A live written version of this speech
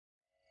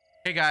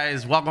Hey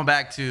guys, welcome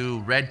back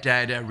to Red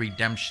Dead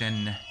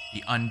Redemption,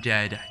 the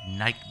Undead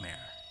Nightmare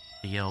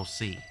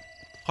DLC,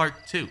 Part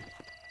 2.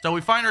 So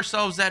we find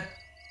ourselves at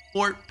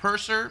Fort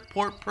Mercer.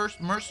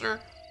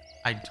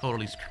 I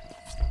totally screwed.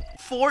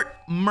 Fort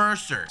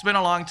Mercer. It's been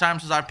a long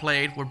time since I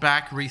played. We're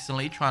back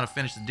recently trying to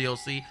finish the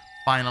DLC,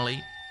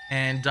 finally.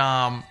 And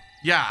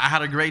yeah, I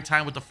had a great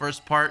time with the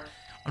first part.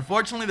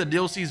 Unfortunately, the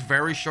DLC is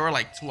very short,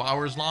 like 2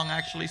 hours long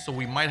actually. So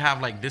we might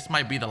have this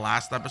might be the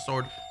last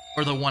episode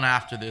or the one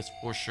after this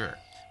for sure.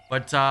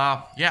 But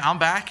yeah, I'm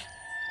back.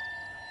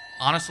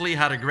 Honestly,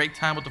 had a great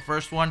time with the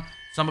first one.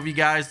 Some of you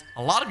guys,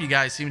 a lot of you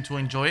guys seem to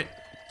enjoy it.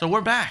 So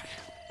we're back,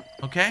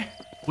 okay?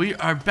 We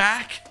are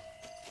back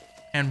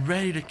and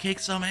ready to kick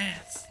some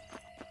ass.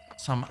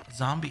 Some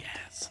zombie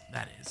ass,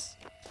 that is.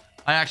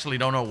 I actually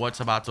don't know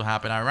what's about to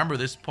happen. I remember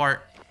this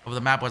part of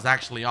the map was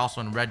actually also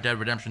in Red Dead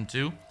Redemption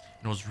 2. And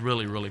it was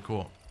really, really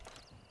cool.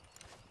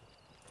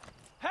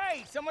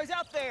 Hey, someone's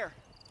out there.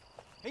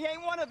 He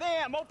ain't one of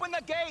them. Open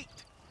the gate.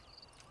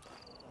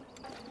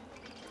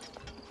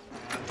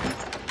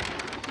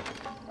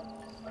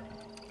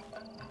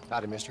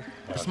 Howdy, mister.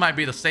 This might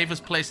be the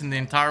safest place in the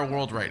entire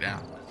world right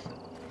now.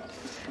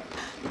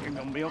 You're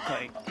gonna be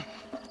okay.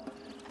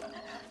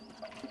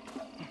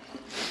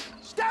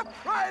 Step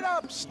right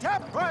up!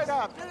 Step right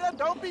up!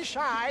 Don't be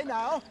shy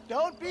now.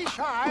 Don't be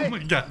shy. Oh my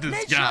God, this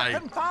Nature guy.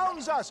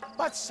 confounds us,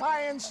 but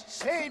science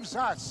saves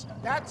us.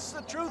 That's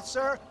the truth,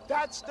 sir.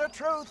 That's the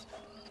truth.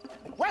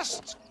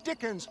 West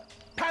Dickens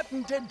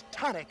patented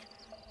tonic.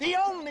 The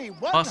only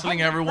 100%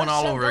 Hustling everyone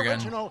all over again.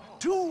 original,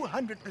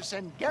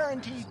 200%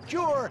 guaranteed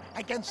cure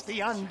against the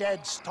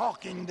undead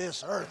stalking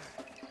this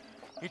earth.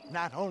 It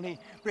not only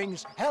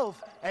brings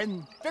health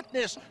and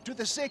fitness to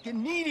the sick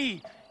and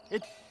needy,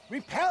 it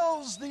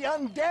repels the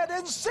undead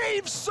and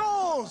saves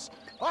souls.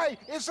 Why,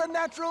 it's a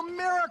natural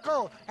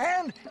miracle,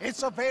 and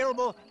it's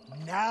available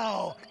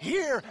now,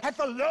 here, at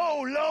the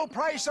low, low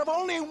price of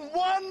only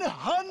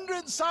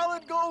 100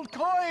 solid gold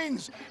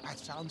coins. That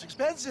sounds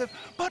expensive,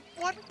 but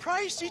what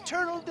price?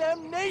 Eternal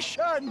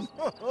damnation.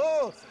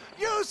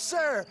 You,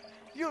 sir,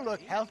 you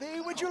look healthy.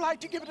 Would you like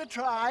to give it a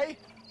try?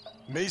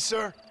 Me,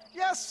 sir?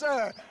 Yes,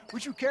 sir.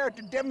 Would you care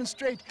to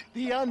demonstrate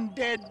the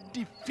undead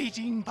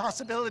defeating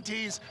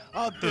possibilities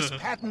of this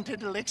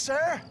patented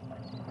elixir?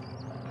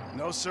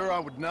 No, sir, I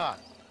would not.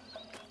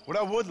 What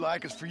I would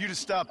like is for you to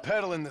stop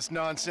peddling this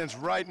nonsense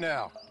right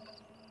now.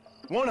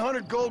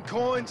 100 gold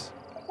coins?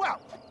 Well,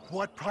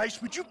 what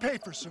price would you pay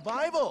for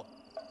survival?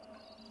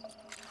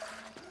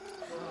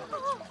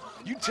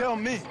 You tell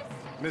me,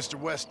 Mr.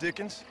 West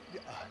Dickens.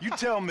 You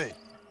tell me.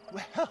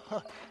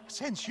 Well,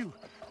 since you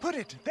put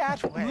it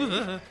that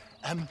way,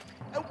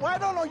 why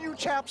don't all you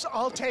chaps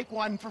all take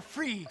one for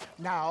free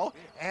now?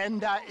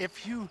 And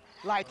if you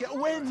like it,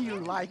 when you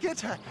like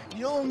it,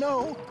 you'll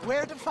know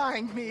where to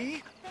find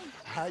me.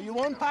 You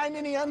won't find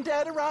any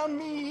undead around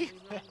me.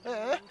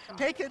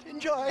 Take it,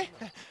 enjoy.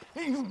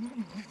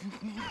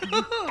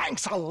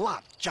 Thanks a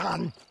lot,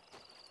 John.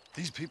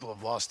 These people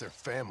have lost their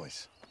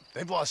families.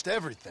 They've lost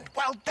everything.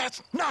 Well,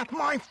 that's not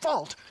my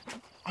fault.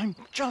 I'm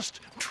just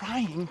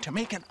trying to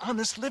make an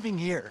honest living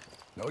here.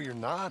 No, you're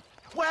not.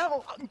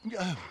 Well,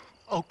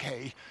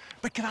 okay.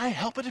 But can I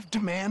help it if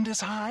demand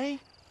is high?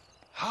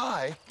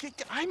 Hi.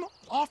 I'm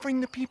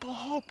offering the people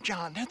hope,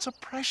 John. That's a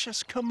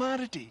precious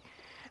commodity.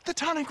 The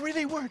tonic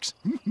really works.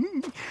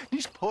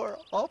 These poor,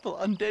 awful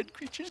undead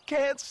creatures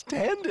can't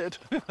stand it.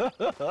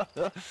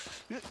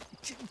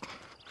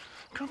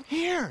 Come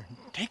here,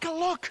 take a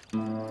look. I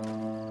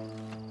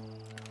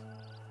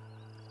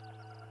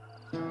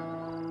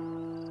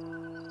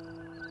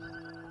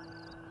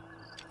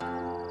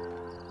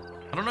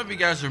don't know if you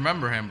guys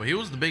remember him, but he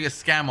was the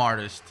biggest scam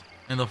artist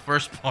in the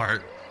first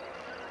part.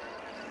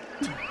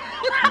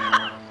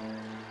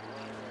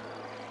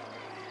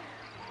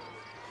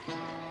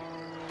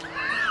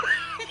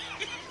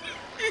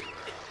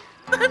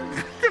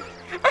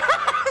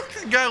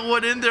 This guy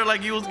went in there like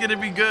he was gonna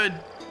be good.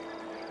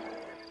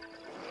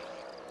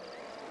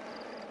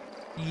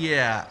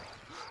 Yeah.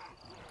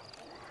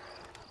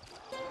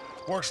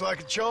 Works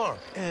like a charm.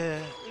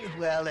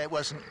 Well, it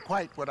wasn't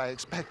quite what I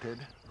expected.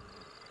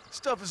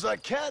 Stuff is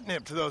like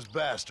catnip to those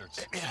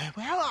bastards.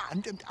 Well,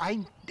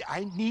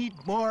 I need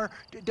more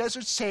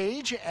desert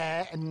sage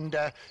and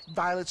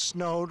violet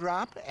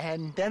snowdrop,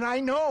 and then I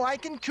know I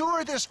can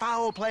cure this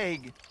foul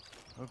plague.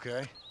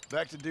 Okay,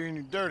 back to doing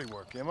your dirty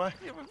work, am I?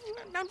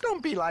 Now,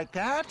 don't be like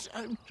that.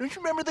 Don't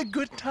you remember the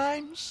good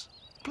times?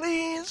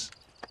 Please?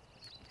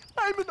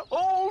 I'm an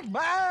old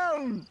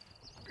man.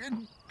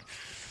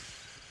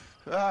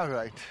 All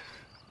right.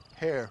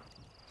 Here.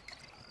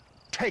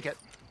 Take it.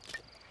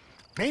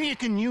 Maybe you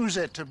can use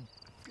it to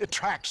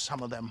attract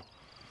some of them.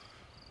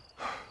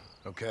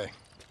 Okay.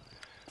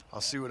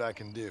 I'll see what I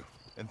can do.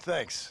 And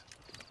thanks.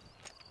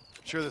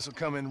 I'm sure this will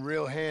come in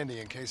real handy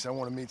in case I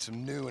want to meet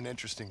some new and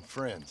interesting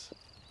friends.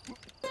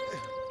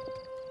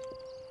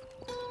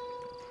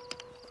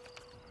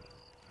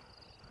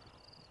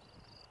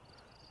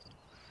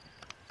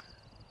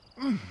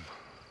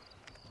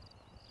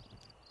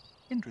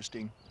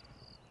 Interesting.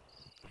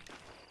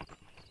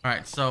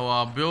 Alright,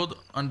 so build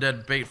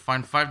undead bait.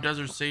 Find 5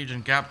 desert sage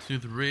in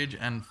Gaptooth Ridge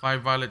and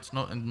 5 violets in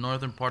the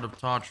northern part of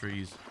tall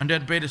trees.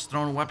 Undead bait is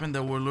thrown weapon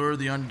that will lure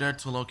the undead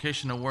to a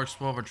location that works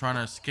well for trying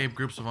to escape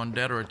groups of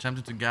undead or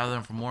attempting to gather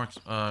them for more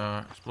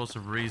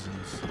explosive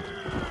reasons.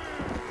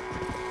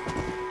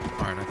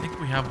 Alright, I think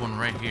we have one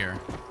right here.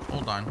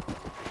 Hold on.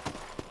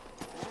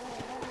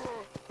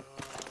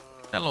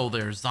 Hello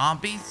there,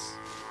 zombies.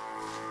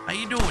 How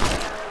you doing?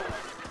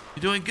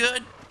 You doing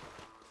good?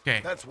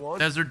 Okay. That's one.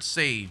 Desert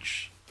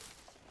sage.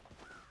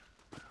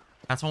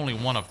 That's only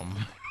one of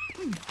them.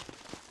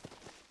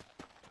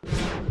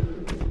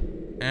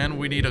 And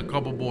we need a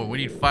couple more. We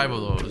need 5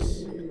 of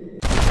those.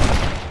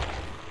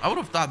 I would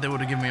have thought they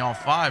would have given me all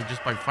 5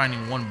 just by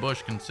finding one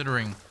bush,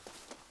 considering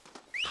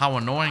how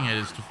annoying it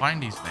is to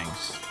find these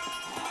things.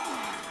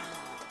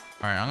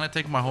 Alright, I'm gonna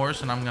take my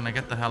horse and I'm gonna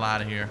get the hell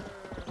out of here.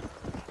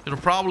 Should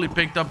have probably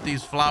picked up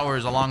these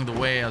flowers along the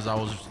way as I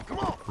was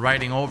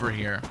riding over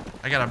here.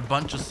 I got a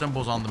bunch of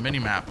symbols on the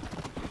minimap.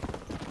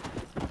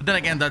 But then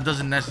again, that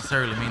doesn't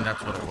necessarily mean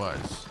that's what it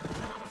was.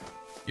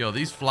 Yo,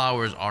 these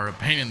flowers are a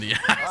pain in the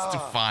ass to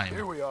find.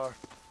 Here we are.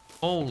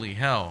 Holy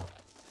hell.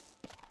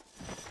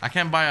 I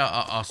can't buy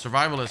a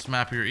survivalist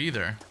map here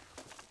either.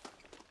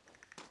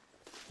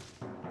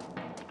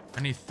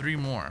 I need 3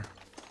 more.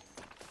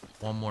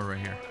 1 more right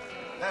here.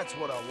 That's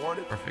what I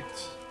wanted.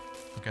 Perfect.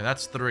 Okay,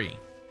 that's 3.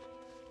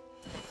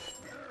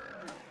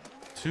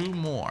 2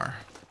 more.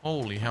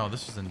 Holy hell,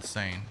 this is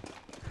insane.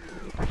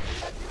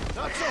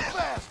 Not so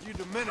fast, you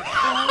diminished.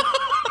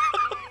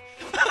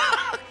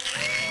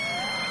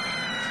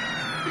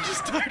 We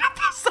just tied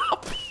this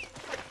up.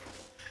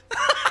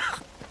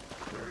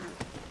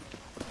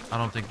 I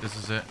don't think this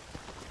is it.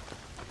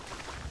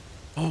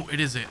 Oh, it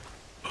is it.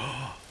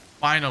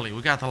 Finally,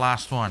 we got the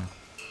last one.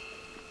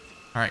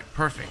 All right,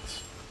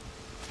 perfect.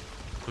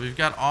 So we've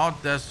got all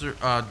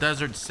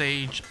desert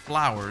sage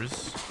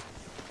flowers.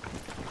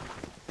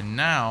 And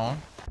now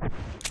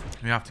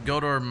we have to go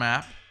to our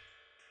map.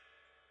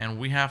 And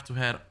we have to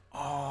head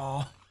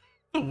all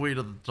the way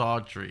to the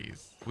tall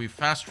trees. We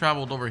fast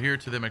traveled over here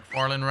to the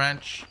McFarlane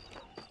Ranch.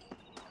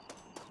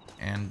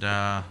 And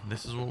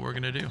this is what we're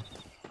going to do.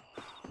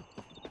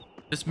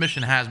 This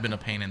mission has been a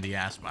pain in the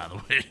ass, by the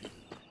way.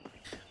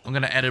 I'm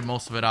going to edit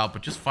most of it out.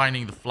 But just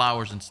finding the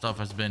flowers and stuff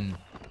has been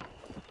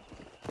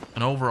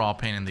an overall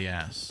pain in the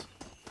ass.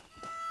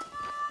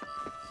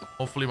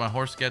 Hopefully my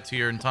horse gets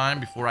here in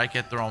time before I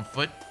get there on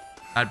foot.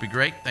 That'd be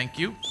great. Thank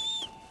you.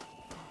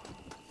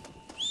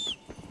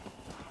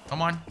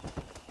 Come on.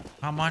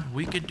 Come on.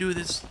 We could do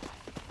this.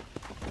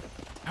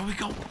 There we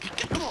go. Get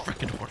the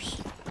freaking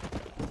horse.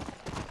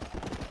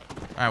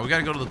 Alright, we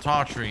gotta go to the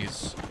tall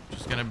trees. Which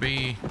is gonna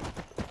be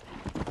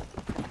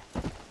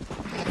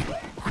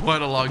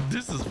quite a long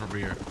distance from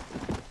here.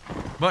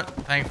 But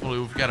thankfully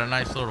we've got a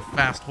nice little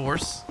fast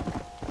horse.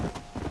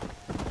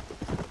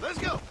 Let's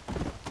go.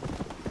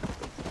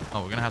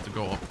 Oh, we're gonna have to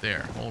go up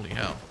there. Holy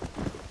hell.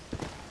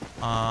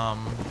 How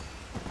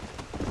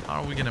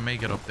are we gonna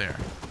make it up there?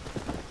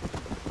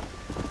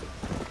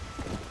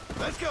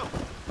 Let's go.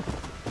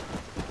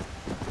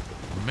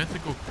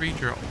 Mythical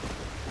creature.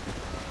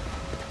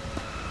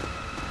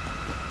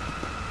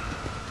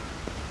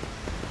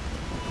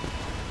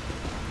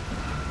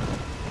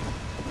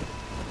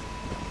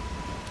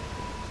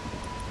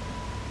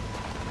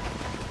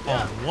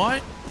 Oh,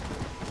 what?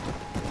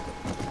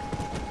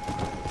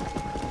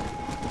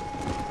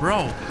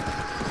 Bro.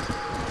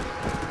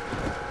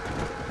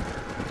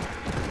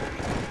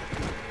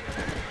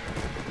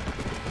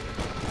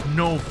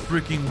 No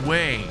freaking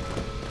way.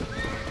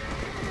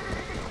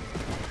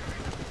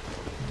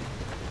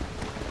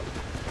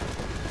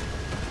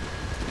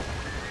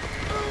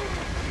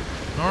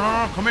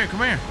 No, come here, come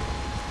here.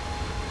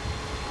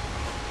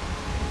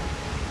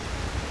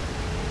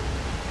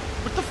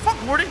 What the fuck?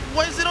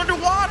 Why is it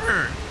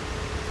underwater?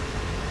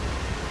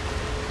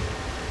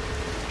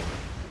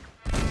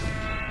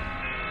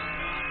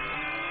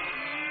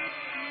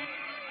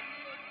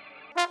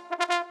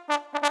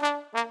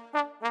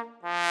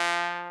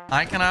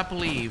 I cannot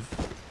believe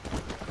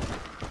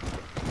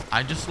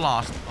I just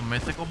lost a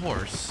mythical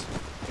horse,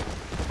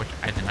 which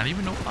I did not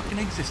even know fucking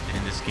existed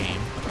in this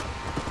game,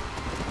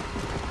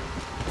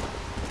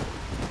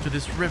 to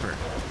this river.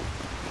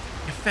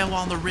 It fell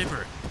on the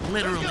river,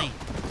 literally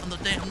on the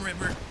damn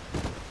river.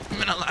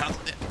 And I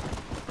lost it.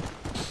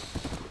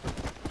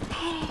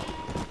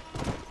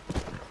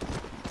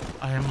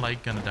 I am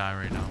like gonna die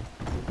right now.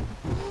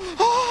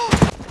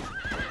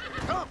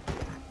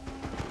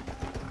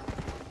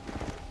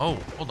 Oh,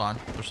 hold on.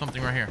 There's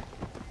something right here.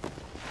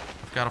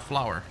 I've got a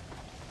flower.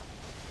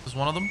 Is this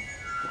one of them?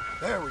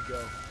 There we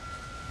go.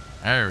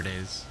 There it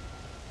is.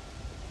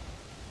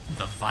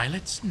 The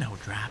violet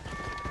snowdrop.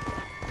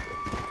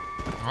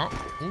 Oh,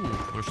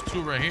 ooh, there's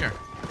 2 right here.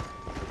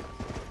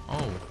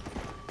 Oh.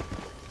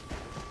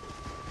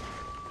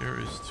 There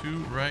is 2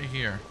 right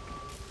here.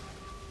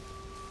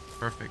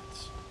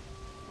 Perfect.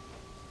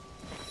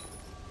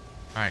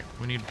 Alright,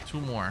 we need 2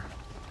 more.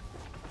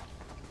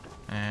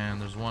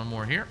 And there's 1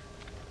 more here.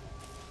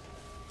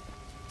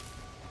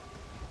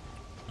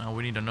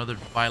 We need another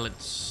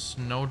violet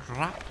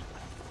snowdrop.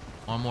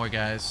 One more,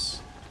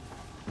 guys.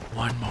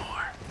 One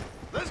more.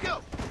 Let's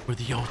go. For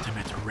the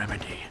ultimate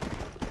remedy.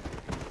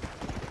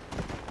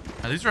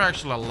 Now, these are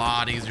actually a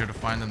lot easier to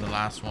find than the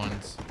last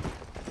ones.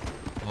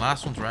 The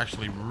last ones were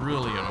actually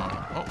really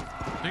annoying. Oh,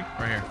 see?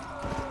 Right here.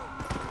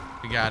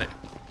 We got it.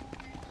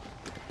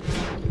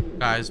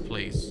 Guys,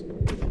 please.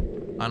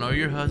 I know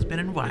you're husband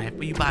and wife,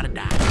 but you about to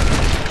die.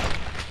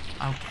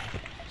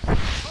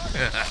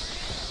 Okay.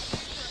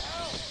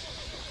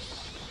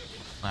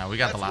 Nah, we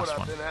got the last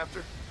one.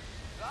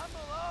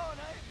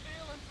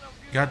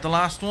 Got the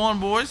last one,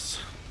 boys.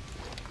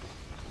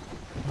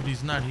 But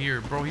he's not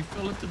here, bro. He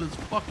fell into this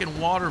fucking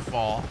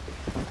waterfall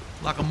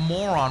like a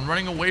moron,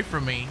 running away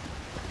from me.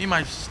 Me and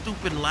my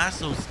stupid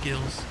lasso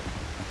skills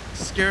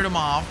scared him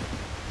off.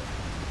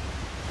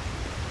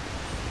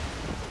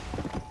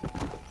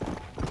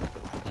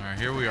 All right,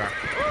 here we are.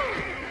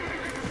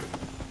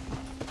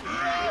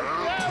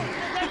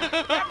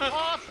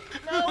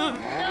 No!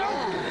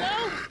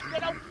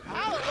 Get out!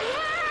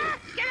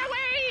 Get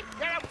away!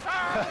 Get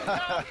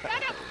out!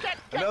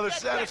 Another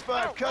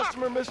satisfied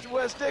customer, Mr.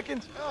 West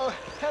Dickens? Oh,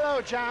 hello,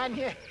 John.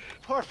 Yeah,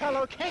 poor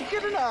fellow can't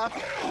get enough.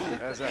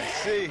 As I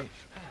see.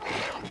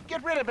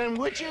 Get rid of him,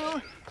 would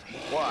you?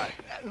 Why?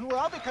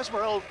 Well, because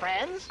we're old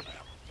friends.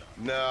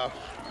 No.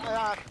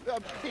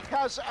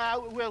 Because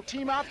we'll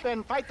team up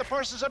and fight the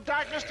forces of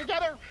darkness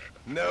together.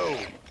 No.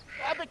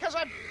 Because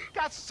I've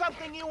got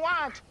something you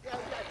want.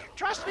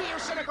 Trust me, you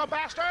cynical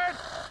bastard.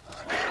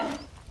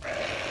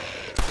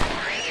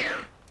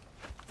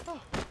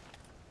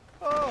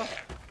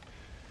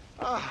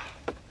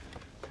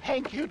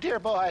 Thank you, dear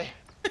boy.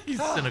 You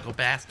cynical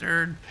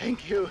bastard.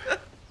 Thank you.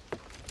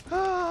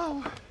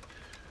 Oh,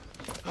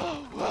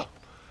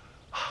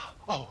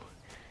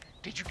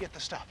 did you get the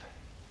stuff?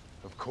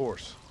 Of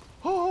course.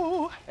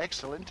 Oh,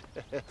 excellent.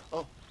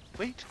 Oh,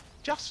 wait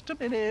just a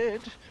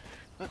minute.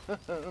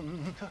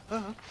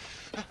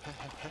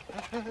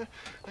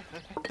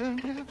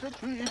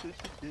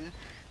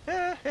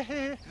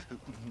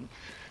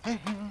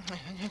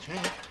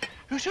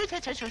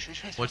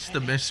 What's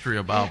the mystery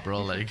about,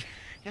 bro? Like,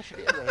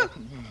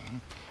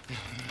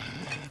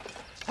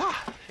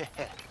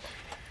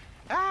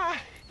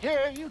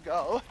 here you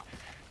go.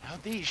 Now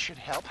these should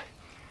help.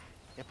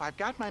 If I've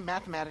got my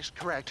mathematics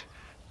correct,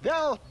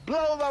 they'll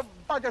blow the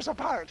buggers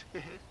apart.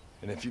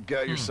 And if you've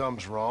got your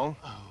sums wrong?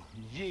 Oh,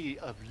 ye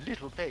of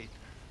little faith.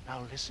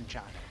 Now listen,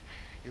 John.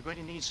 You're going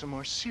to need some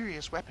more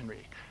serious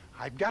weaponry.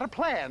 I've got a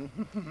plan,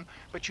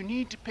 but you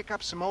need to pick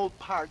up some old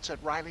parts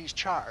at Riley's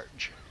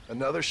charge.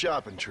 Another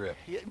shopping trip.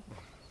 Yeah,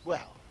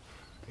 well,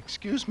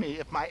 excuse me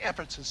if my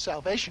efforts of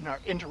salvation are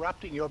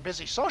interrupting your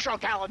busy social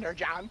calendar,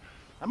 John.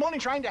 I'm only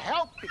trying to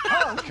help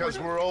because... Because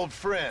we're old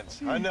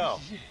friends, I know.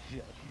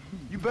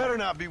 You better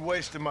not be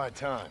wasting my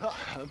time.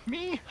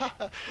 Me?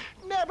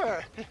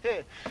 Never.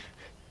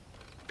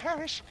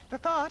 Perish the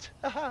thought.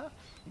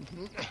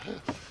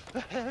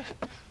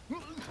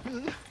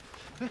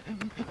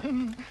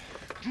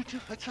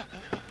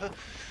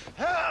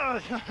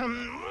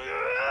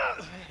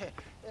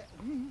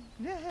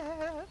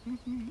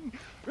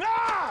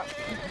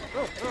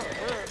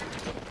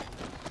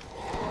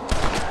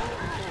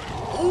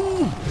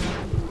 ooh.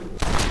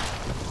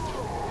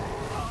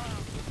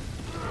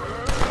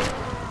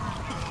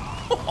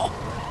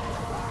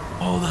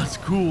 Oh, that's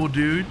cool,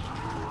 dude.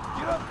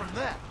 Get up from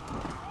that.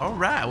 All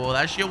right, well,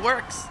 that shit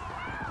works.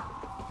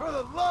 For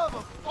the love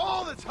of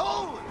all that's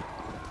holy.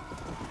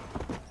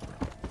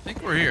 I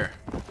think we're here.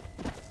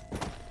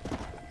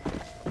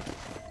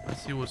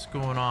 Let's see what's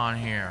going on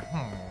here.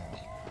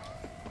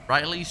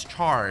 Riley's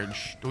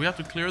charge. Do we have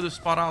to clear this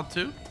spot out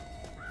too?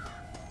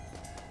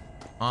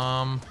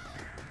 Hello?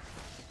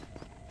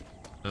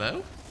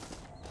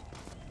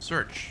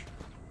 Search.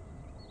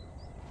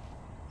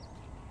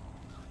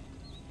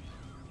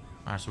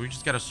 Alright, so we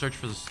just gotta search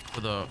for this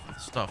for the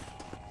stuff.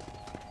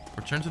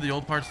 Return to the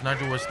old parts of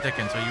Nigel West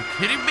Dickens. Are you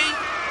kidding me?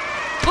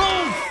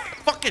 Oh,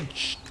 fucking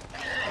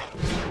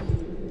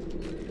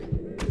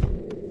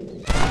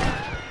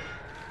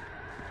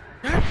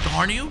God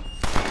darn you!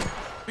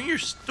 Bring your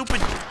stupid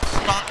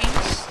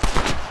stockings.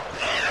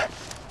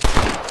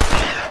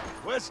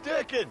 West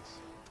Dickens.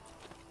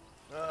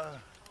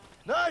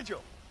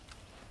 Nigel.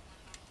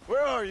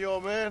 Where are you,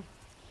 old man?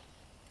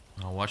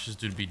 Oh, watch this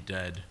dude be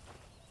dead.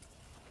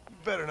 You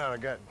better not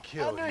have gotten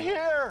killed. Under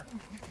here.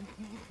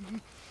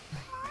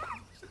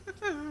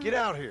 Get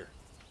out here.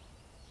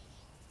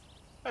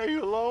 Are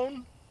you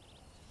alone?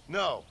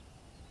 No.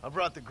 I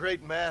brought the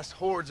great mass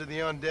hordes of the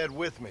undead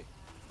with me.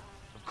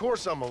 Of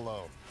course I'm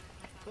alone.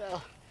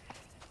 Well,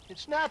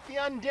 it's not the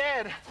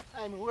undead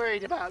I'm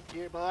worried about,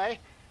 dear boy.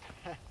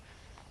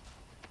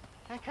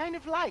 I kind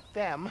of like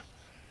them.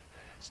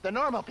 It's the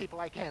normal people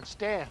I can't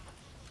stand.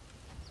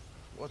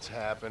 What's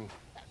happened?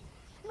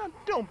 Now,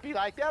 don't be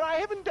like that. I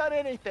haven't done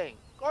anything,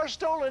 or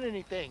stolen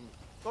anything,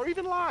 or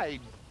even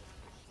lied.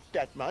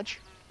 That much.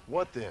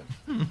 What then?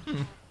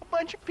 A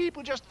bunch of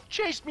people just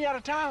chased me out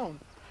of town.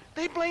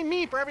 They blame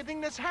me for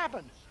everything that's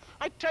happened.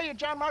 I tell you,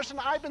 John Marston,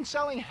 I've been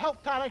selling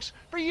health tonics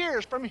for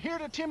years, from here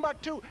to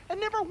Timbuktu, and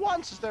never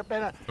once has there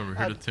been a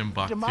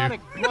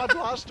demonic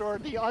bloodlust or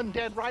the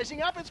undead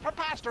rising up. It's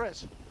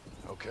preposterous.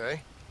 Okay.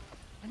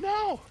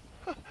 No,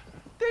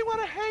 they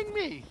want to hang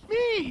me.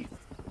 Me,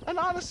 an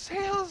honest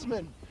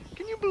salesman.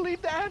 Can you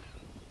believe that?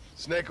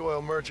 Snake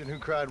oil merchant who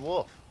cried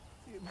wolf.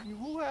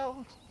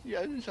 Well,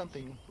 yeah,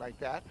 something like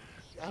that.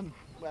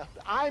 Well,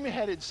 I'm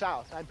headed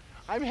south.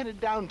 I'm headed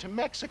down to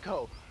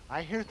Mexico.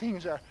 I hear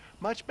things are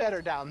much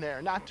better down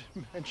there. Not to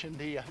mention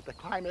the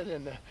climate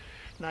and the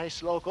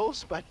nice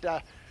locals,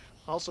 but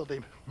also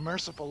the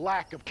merciful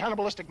lack of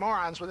cannibalistic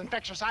morons with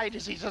infectious eye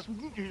diseases.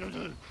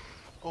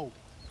 Oh,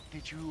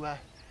 did you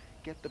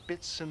get the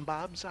bits and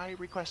bobs I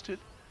requested?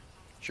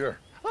 Sure.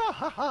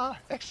 Ah,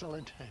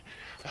 excellent.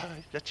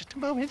 Just a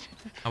moment.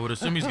 I would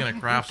assume he's gonna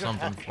craft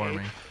something for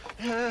me.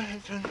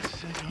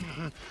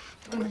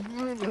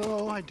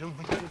 No, I don't.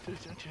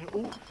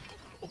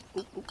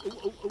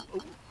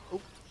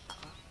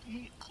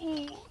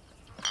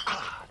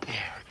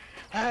 There.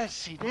 Let's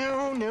see.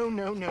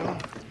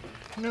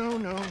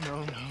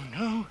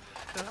 No.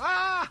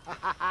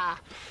 Ah!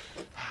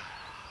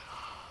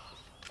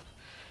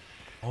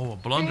 Oh, a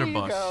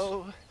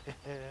blunderbuss.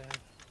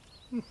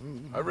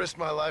 I risked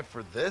my life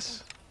for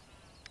this?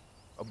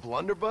 A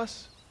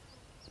blunderbuss?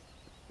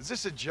 Is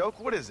this a joke?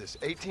 What is this,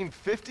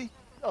 1850?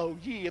 Oh,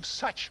 ye of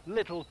such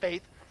little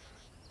faith.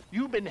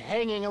 You've been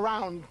hanging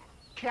around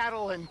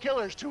cattle and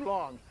killers too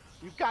long.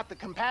 You've got the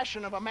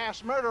compassion of a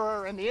mass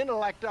murderer and the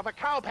intellect of a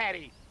cow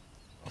patty.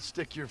 I'll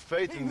stick your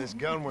faith in this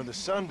gun where the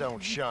sun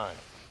don't shine.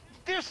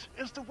 This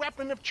is the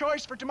weapon of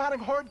choice for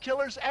demonic horde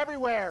killers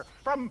everywhere,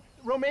 from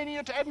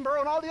Romania to Edinburgh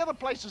and all the other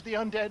places the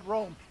undead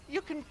roam.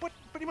 You can put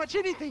pretty much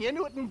anything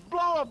into it and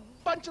blow a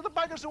bunch of the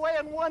buggers away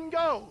in one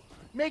go.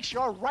 Makes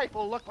your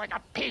rifle look like a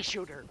pea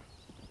shooter.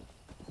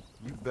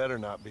 You better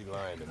not be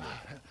lying to me.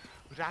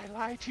 Would I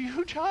lie to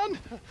you, John?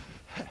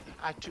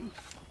 To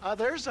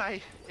others,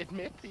 I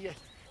admit the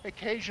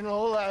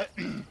occasional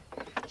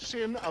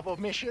sin of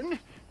omission.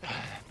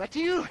 But to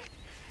you,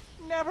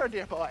 never,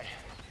 dear boy.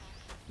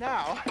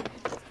 Now,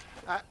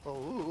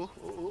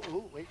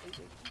 wait.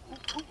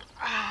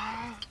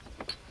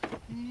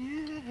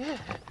 Yeah.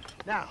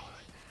 Now,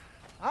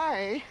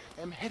 I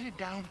am headed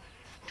down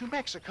to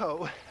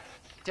Mexico. Is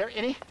there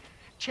any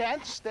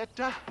chance that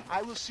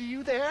I will see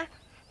you there?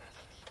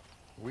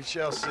 We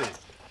shall see.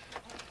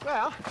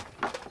 Well,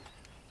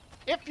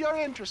 if you're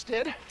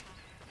interested,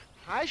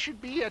 I should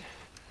be at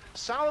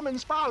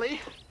Solomon's Folly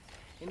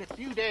in a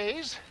few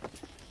days,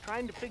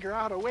 trying to figure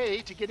out a way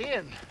to get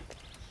in.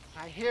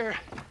 I hear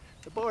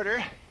the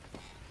border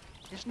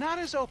is not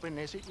as open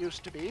as it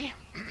used to be.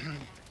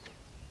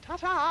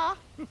 Ta-ta!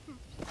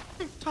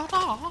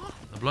 Ta-ta!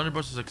 The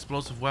blunderbuss is an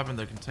explosive weapon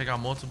that can take out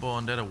multiple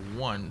undead at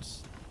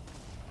once.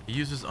 It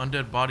uses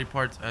undead body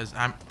parts as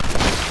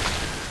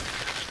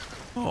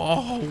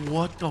Oh,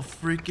 what the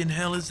freaking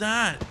hell is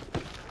that?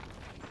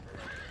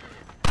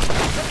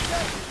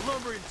 That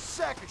lumbering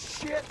sack of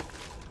shit.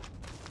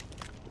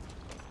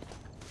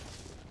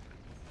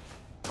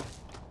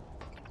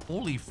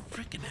 Holy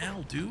freaking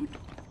hell, dude.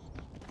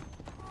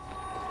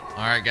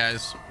 All right,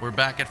 guys, we're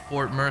back at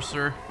Fort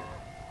Mercer.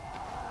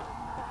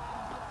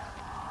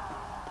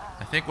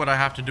 I think what I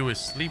have to do is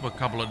sleep a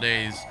couple of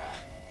days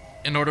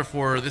in order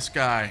for this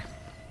guy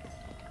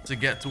to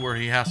get to where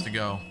he has to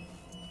go.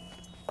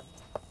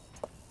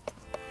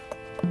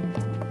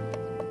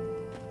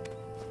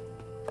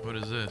 What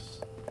is this?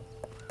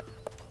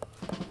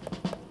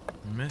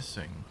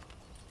 Missing.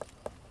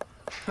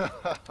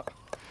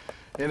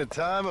 In a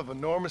time of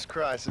enormous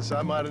crisis,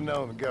 I might have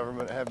known the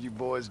government would have you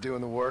boys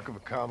doing the work of a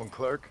common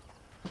clerk.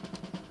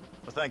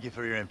 Well, thank you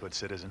for your input,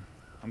 citizen.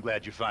 I'm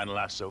glad you find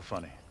life so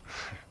funny.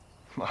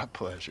 My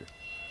pleasure.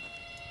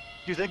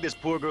 Do you think this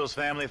poor girl's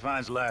family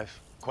finds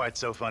life quite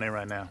so funny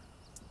right now?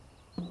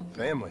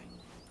 Family?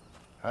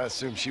 I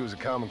assumed she was a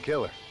common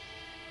killer.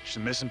 She's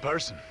a missing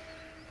person.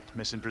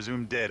 Missing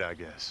presumed dead, I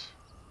guess.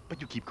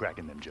 But you keep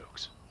cracking them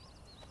jokes.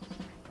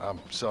 I'm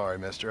sorry,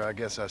 mister. I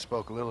guess I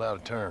spoke a little out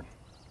of turn.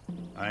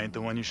 I ain't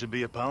the one you should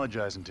be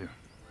apologizing to.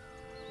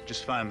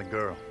 Just find the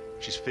girl.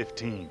 She's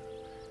 15.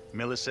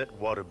 Millicent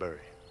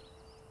Waterbury.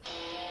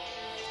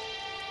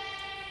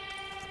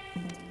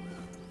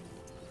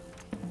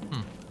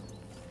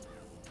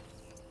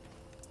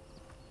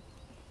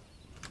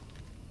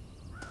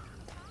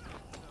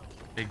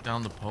 Take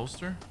down the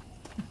poster?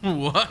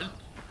 What?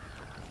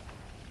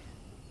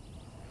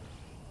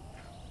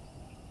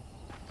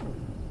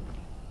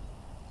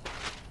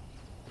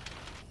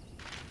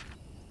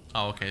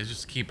 Oh, okay,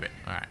 just keep it.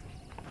 All right.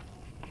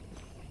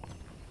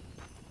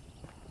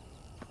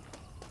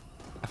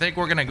 I think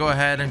we're gonna go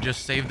ahead and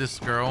just save this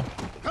girl.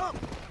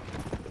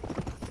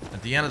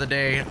 At the end of the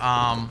day,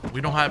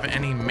 we don't have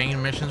any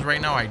main missions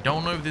right now. I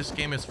don't know if this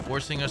game is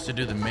forcing us to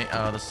do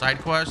the side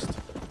quest,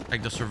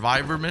 like the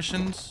survivor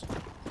missions.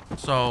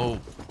 So,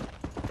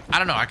 I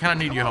don't know. I kind of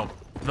need your help.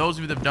 Those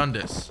of you that have done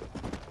this,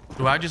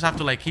 do I just have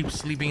to like keep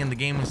sleeping in the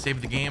game and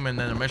save the game and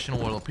then a mission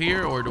will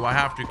appear, or do I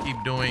have to keep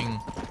doing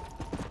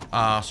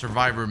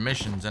survivor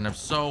missions? And if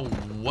so,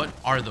 what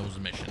are those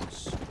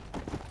missions?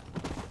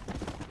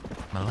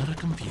 I'm a little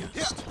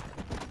confused.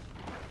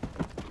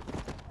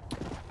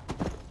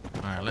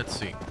 Alright, let's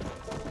see.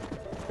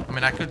 I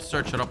mean, I could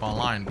search it up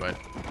online, but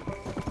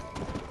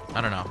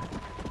I don't know.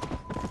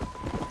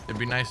 It'd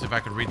be nice if I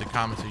could read the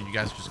comments and you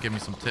guys just give me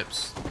some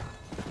tips.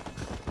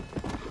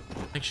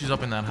 I think she's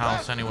up in that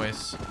house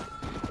anyways.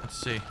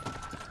 Let's see.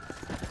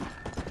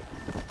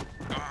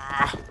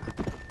 Alright,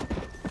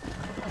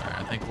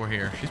 I think we're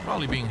here. She's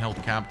probably being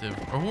held captive.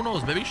 Or who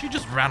knows, maybe she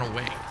just ran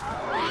away.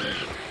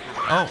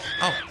 Oh,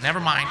 never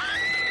mind.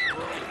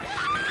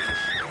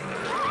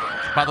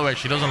 By the way,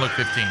 she doesn't look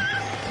 15.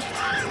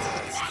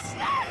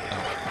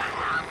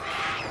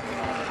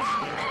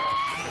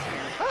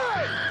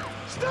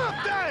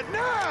 Stop that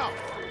now!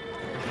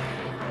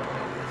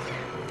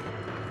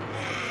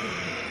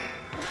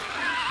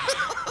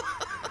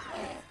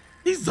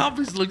 These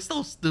zombies look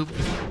so stupid.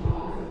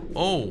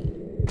 Oh,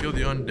 kill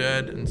the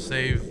undead and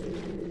save.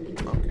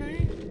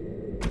 Okay.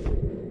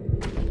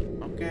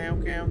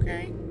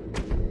 Okay.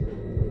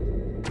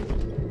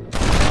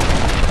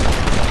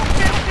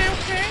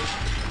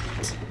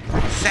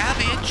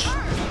 Savage.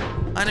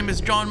 My name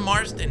is John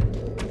Marston.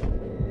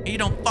 You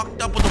done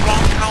fucked up with the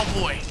wrong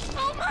cowboy.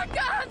 Oh my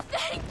God,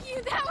 thank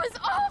you. That was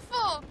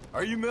awful.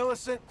 Are you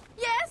Millicent?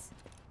 Yes?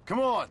 Come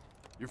on.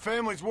 Your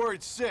family's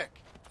worried sick.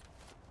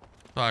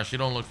 Oh, she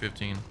don't look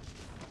 15.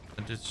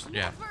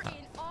 Yeah. Never in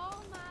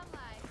all my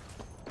life.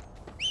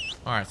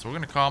 All right, so we're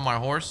gonna call my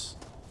horse,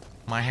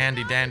 my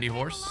handy dandy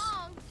horse.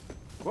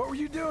 What were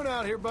you doing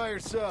out here by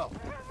yourself?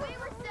 We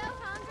were so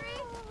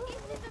hungry. These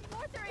distant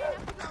forts are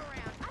enough to go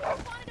around. I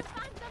just wanted to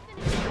find something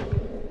to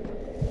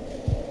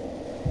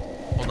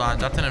eat. Hold on,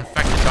 that's an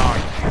infected dog.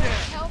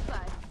 Help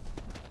us.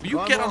 Will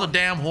you get on the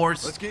damn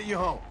horse? Let's get you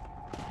home.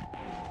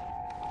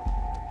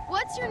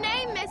 What's your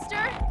name,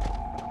 mister?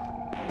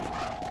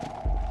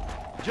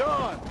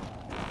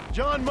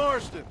 John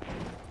Marston.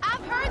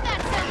 I've heard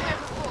that somewhere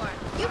before.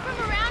 You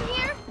from around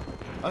here?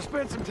 I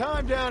spent some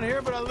time down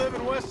here, but I live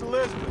in West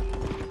Elizabeth.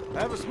 I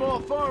have a small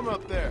farm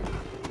up there.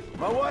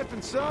 My wife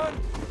and son,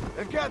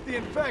 they've got the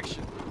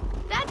infection.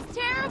 That's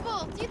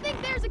terrible. Do you think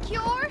there's a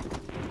cure?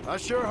 I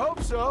sure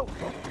hope so.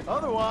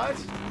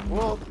 Otherwise,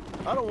 well,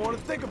 I don't want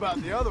to think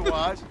about the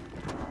otherwise.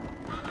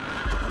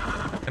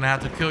 Gonna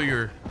have to kill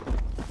your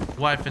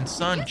wife and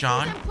son,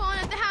 John. You see them clawing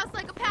at the house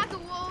like a pack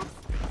of wolves.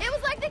 It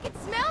was like they could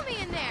smell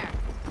me in there.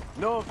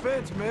 No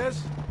offense,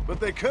 miss, but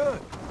they could.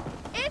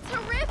 It's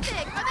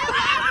horrific. Are they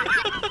alive?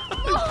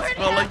 Lord,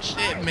 Smell like have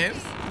shit, mercy.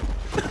 miss.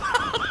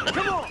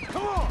 Come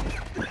on!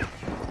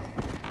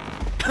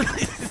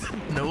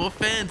 No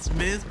offense,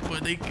 miss,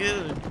 but they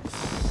could.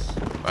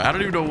 I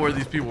don't even know where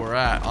these people are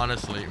at,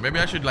 honestly. Maybe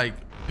I should like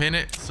pin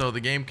it so the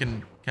game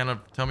can kind of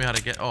tell me how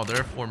to get. Oh,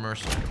 they're for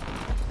Mercer.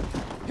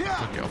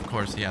 Okay, of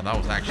course, yeah, that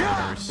was actually a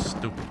very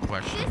stupid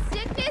question.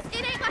 This sickness,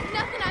 it ain't like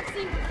nothing I've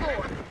seen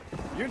before.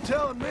 You're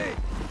telling me.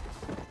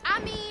 I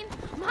mean,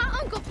 my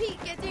Uncle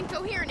Pete gets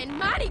incoherent and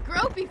mighty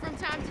gropey from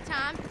time to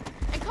time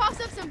and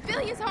coughs up some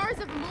bilious horrors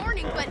of a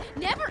morning, but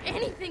never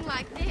anything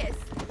like this.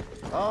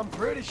 I'm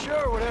pretty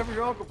sure whatever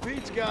your Uncle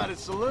Pete's got is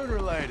saloon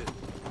related.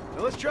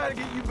 Now let's try to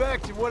get you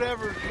back to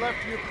whatever's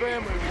left of your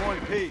family in one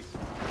piece.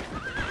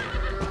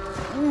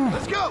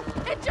 Let's go!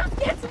 It just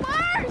gets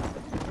worse!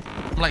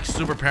 I'm like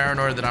super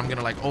paranoid that I'm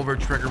gonna like over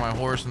trigger my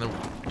horse and they're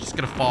just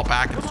gonna fall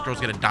back and this girl's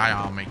gonna die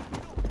on me.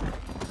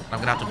 I'm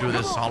gonna have to do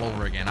this all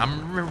over again.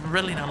 I'm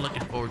really not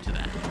looking forward to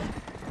that.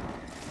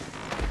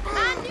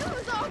 I knew it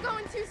was all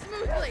going too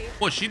smoothly.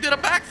 What, she did a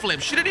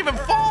backflip. She didn't even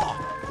fall.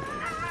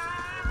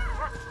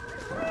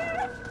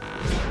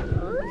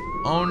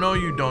 Oh, no,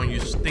 you don't, you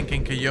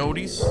stinking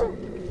coyotes.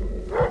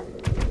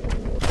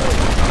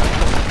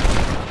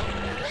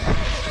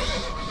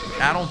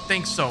 I don't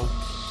think so.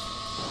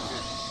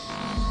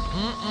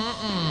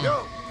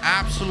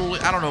 Absolutely.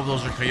 I don't know if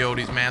those are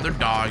coyotes, man. They're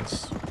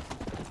dogs.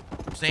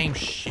 Same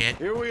shit.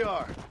 Here we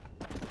are.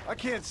 I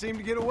can't seem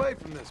to get away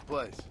from this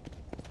place.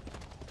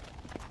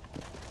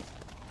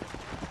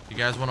 You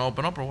guys want to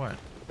open up or what?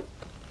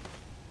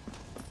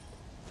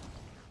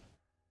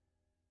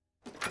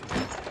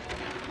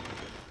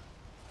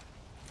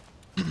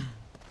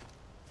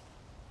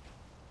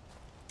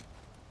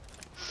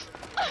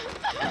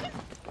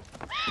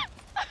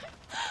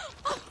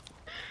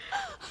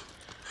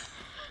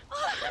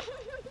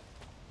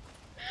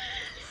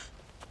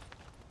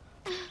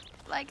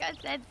 Like I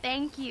said,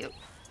 thank you.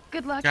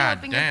 Good luck God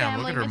helping damn, your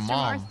family, look at her Mr.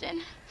 mom.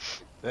 Marston.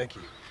 Thank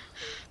you.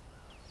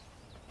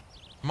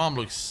 Mom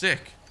looks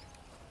sick.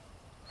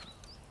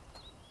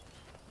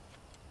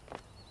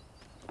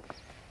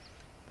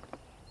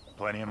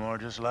 Plenty more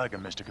just like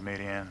him, Mr.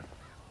 Comedian.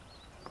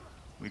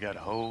 We got a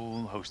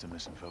whole host of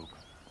missing folk.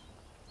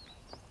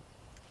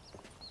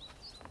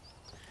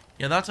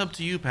 Yeah, that's up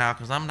to you, pal,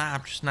 because I'm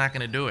just not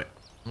going to do it.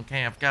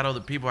 Okay, I've got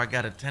other people I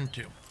got to tend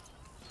to.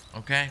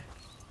 Okay?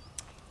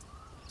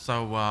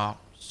 So,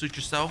 suit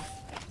yourself,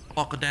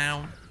 buckle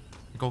down,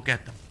 and go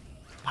get them.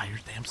 By your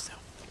damn self.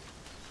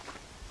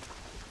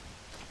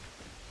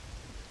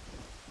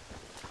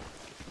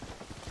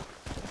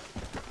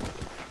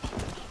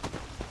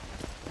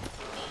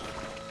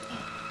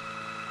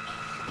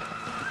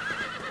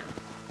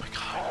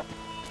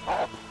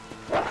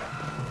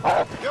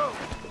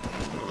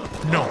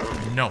 No.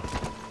 No.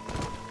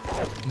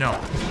 No.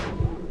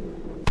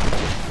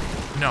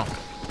 No.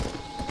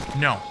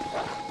 No.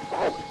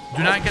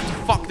 Do not get to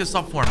fuck this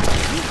up for me.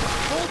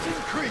 Bolton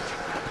Creek.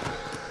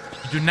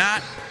 Do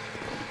not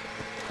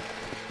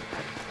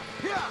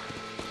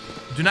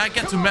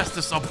get to mess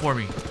this up for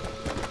me.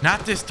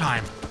 Not this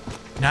time.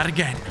 Not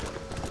again.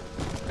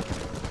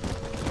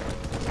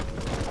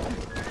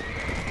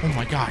 Oh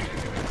my god.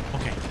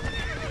 Okay.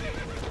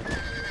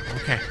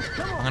 Okay.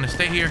 I'm gonna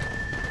stay here.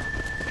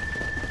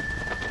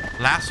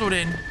 Lassoed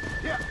in.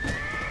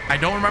 I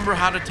don't remember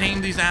how to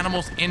tame these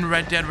animals in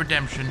Red Dead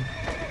Redemption.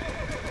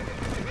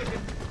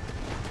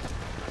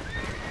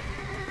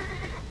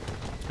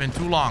 It's been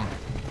too long.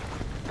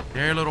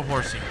 There, little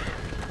horsey.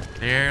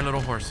 There,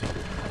 little horsey.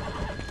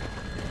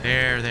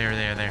 There.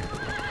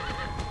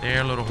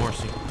 There, little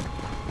horsey.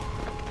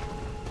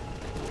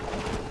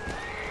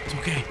 It's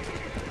okay.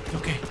 It's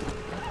okay.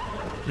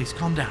 Please,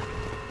 calm down.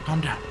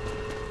 Calm down.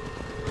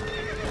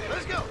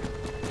 Let's go.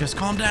 Just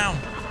calm down.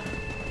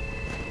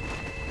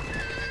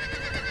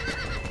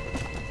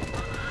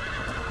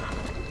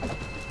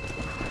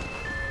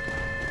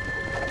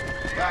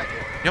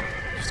 Yep,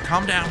 just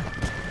calm down.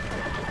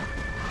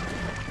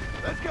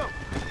 Let's go.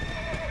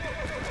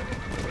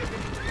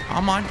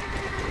 Come on.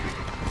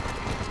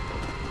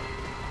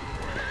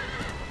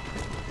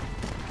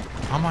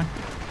 Come on.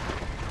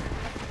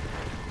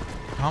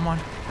 Come on.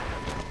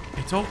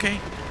 It's okay.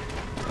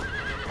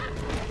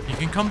 You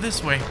can come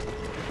this way.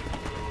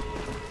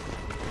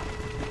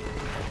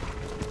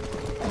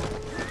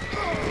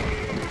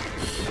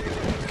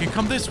 You can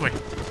come this way.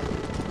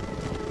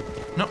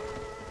 No.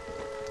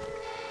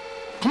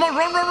 Come on,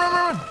 run.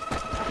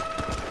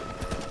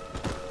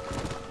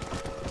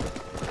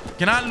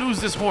 Cannot lose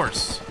this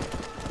horse.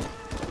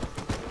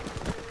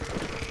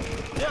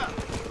 Yeah.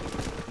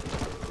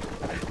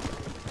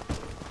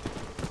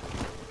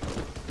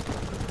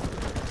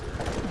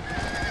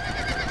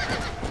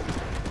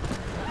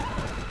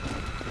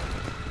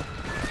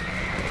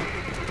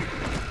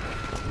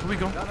 Here we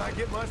go. How'd I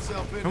get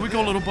myself in? Here we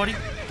go, little buddy.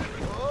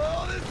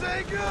 Oh, this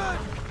ain't good.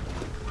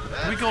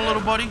 Here we go,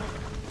 little buddy.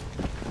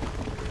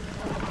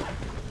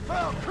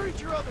 Foul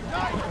creature of the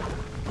night.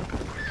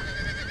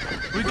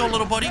 Here we go,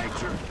 little buddy.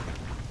 Nature.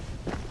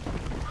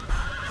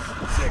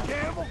 Sick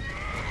animal.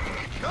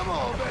 Come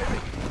on, baby.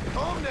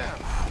 Calm down.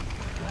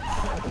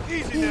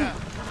 Easy now.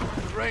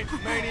 Deranged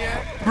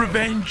maniac.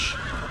 Revenge.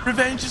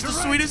 Revenge is the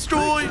sweetest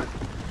joy.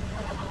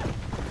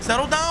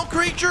 Settle down,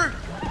 creature.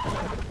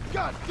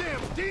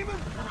 Goddamn demon.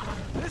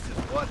 This is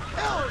what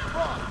hell is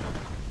brought.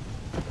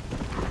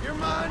 You're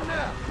mine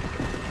now.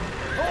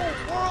 Whole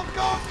world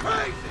gone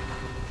crazy.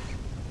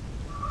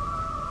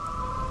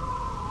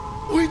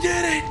 We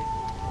did it.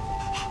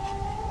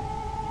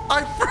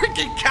 I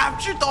freaking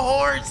captured the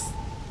horse.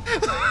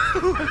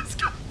 Let's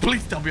go.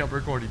 Please tell me I'm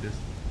recording this.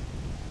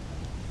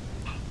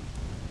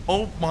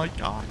 Oh my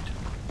god.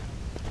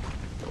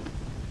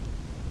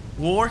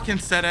 War can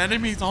set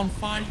enemies on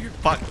fire.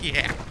 Fuck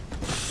yeah.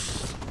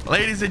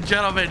 Ladies and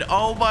gentlemen,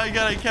 oh my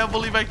god, I can't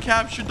believe I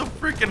captured the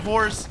freaking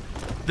horse.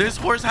 This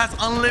horse has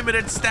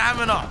unlimited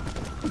stamina.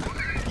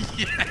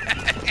 Yeah.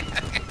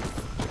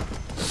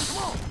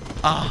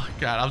 Oh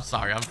god, I'm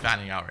sorry. I'm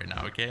fanning out right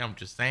now, okay? I'm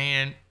just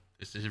saying.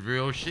 This is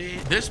real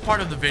shit. This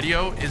part of the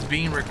video is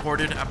being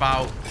recorded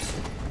about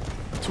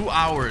 2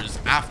 hours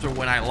after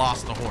when I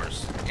lost the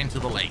horse into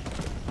the lake.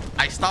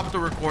 I stopped the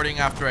recording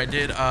after I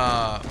did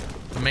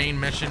the main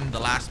mission, the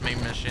last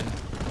main mission.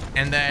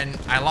 And then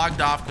I logged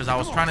off because I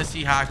was trying to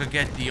see how I could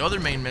get the other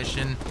main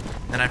mission.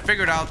 And I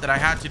figured out that I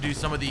had to do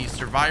some of the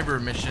survivor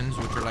missions,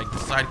 which are like the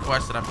side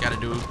quests that I've got to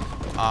do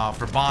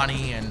for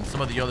Bonnie and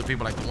some of the other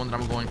people, like the one that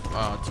I'm going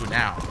to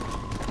now.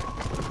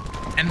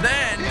 And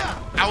then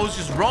I was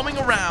just roaming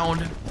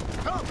around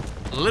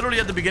literally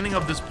at the beginning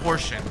of this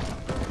portion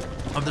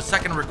of the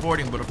second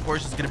recording, but of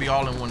course it's going to be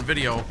all in one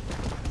video.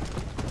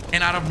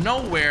 And out of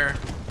nowhere,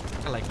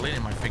 I like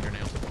laying my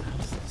fingernails.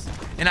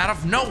 And out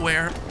of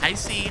nowhere, I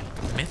see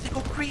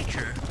mythical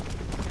creature.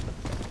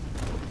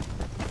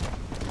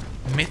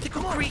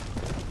 Mythical creature.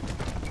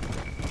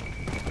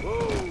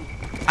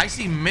 I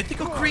see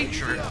mythical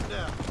creature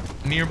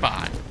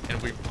nearby,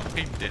 and we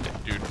fucking did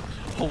it, dude.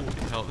 Holy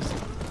hell! This.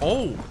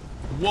 Oh,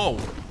 whoa.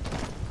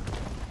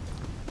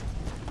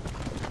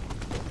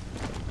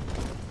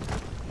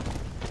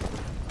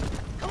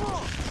 Come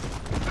on.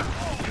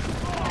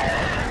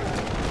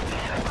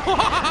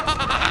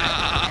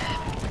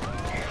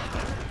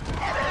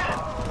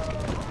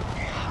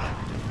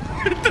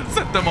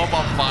 Set them up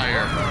on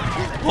fire.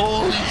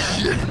 Holy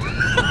shit.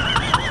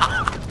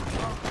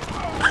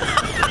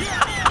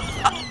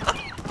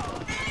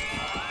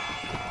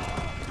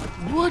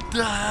 What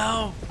the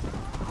hell?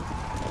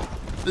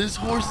 This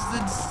horse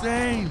is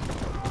insane.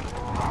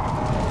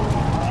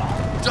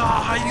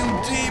 Die, you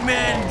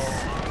demons.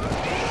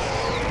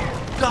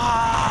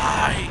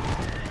 Die.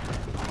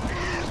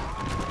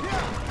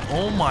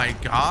 Oh my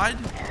god.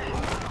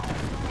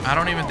 I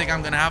don't even think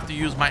I'm gonna have to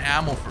use my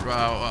ammo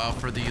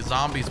for the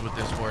zombies with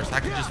this horse. I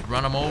can just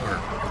run them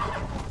over.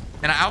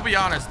 And I'll be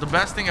honest, the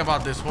best thing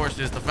about this horse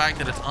is the fact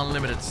that it's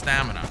unlimited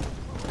stamina.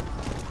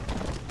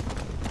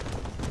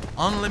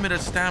 Unlimited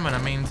stamina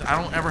means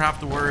I don't ever have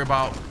to worry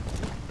about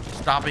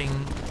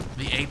stopping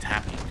the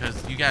A-tapping,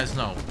 because you guys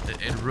know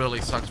it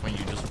really sucks when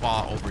you just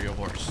fall over your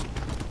horse.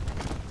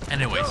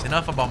 Anyways,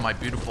 enough about my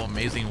beautiful,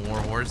 amazing war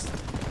horse.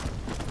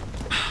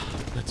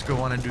 Let's go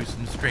on and do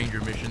some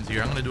stranger missions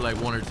here. I'm gonna do like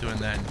 1 or 2, and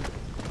then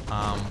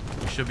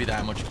we should be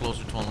that much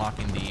closer to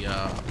unlocking the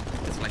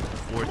it's like the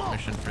 4th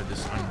mission for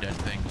this undead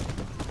thing.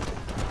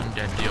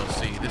 Undead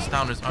DLC. This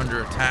town is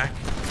under attack.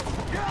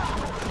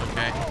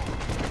 Okay.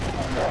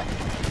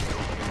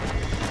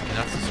 And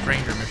that's the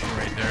stranger mission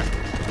right there.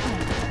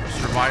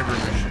 Survivor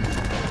mission.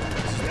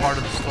 This is part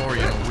of the story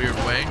in a weird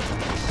way.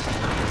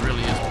 It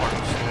really is part of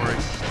the story.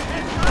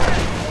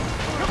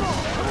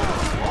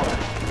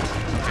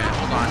 Okay,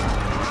 hold on.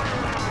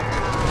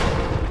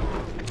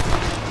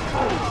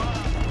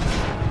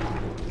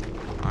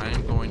 I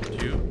am going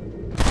to...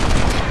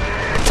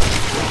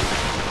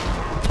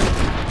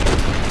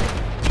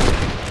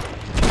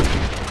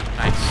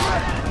 Nice.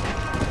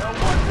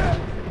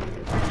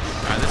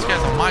 Alright, this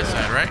guy's on my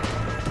side, right?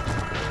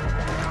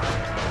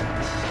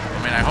 I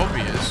mean, I hope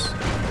he is.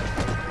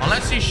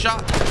 Unless he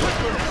shot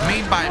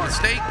me by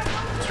mistake.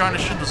 He's trying to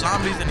shoot the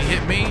zombies and he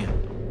hit me.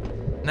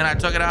 And then I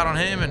took it out on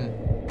him and...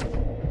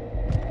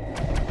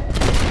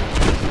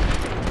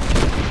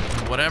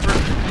 whatever.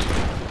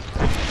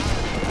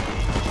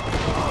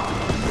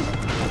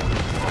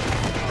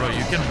 Bro,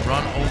 you can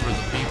run over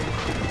the people.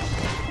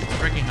 It's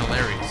freaking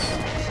hilarious.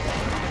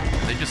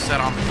 They just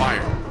set on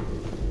fire.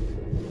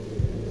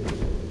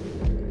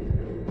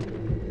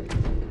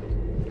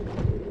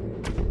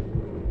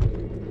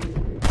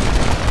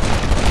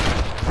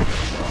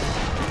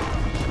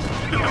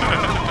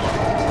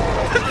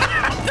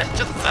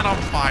 On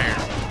fire.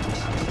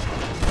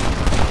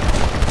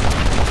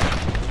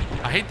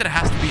 I hate that it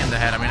has to be in the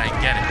head. I mean, I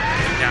get it.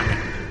 Damn it.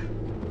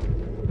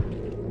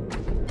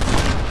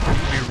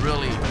 It'd be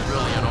really,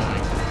 really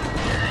annoying.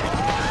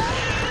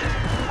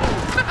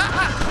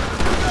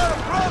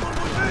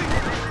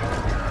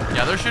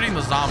 Yeah, they're shooting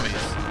the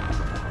zombies.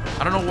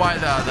 I don't know why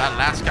that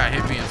last guy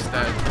hit me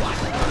instead.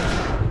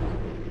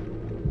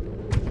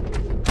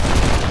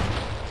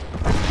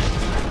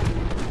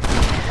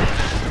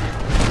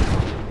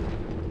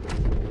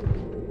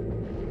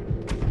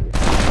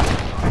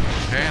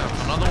 Okay,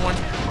 that's another one.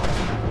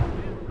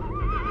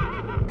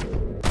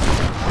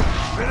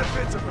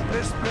 Benefits of a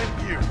misspent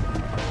year.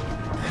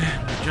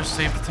 We just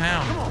saved the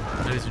town,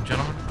 ladies and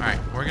gentlemen. All right,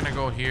 we're gonna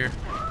go here.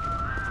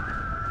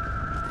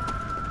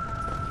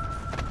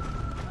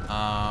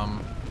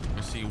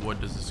 Let's see,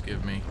 what does this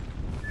give me?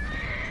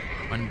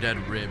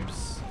 Undead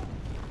ribs.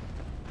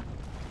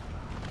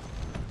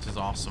 This is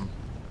awesome.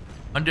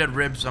 Undead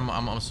ribs. I'm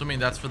assuming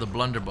that's for the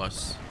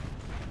blunderbuss.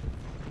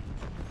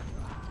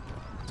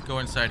 Go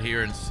inside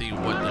here and see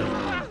what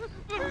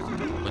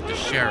the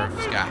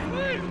sheriff's got.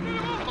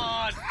 Come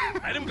on,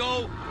 let him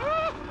go.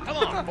 Come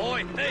on,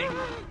 boy. Hey.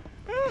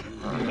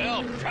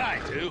 Well, try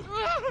to.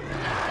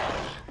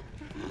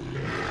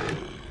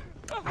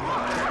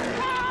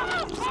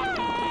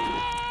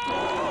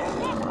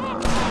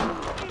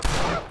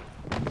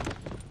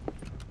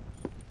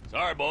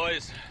 Sorry,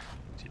 boys.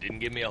 She didn't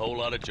give me a whole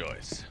lot of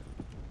choice.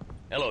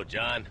 Hello,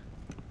 John.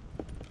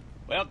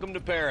 Welcome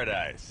to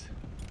paradise.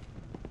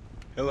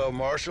 Hello,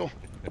 Marshal.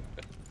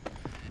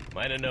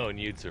 Might have known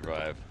you'd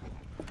survive.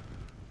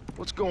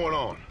 What's going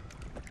on?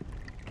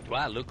 Do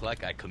I look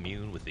like I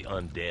commune with the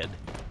undead?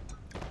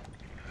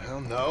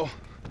 Hell no.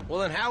 Well,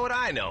 then how would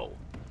I know?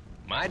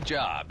 My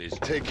job is...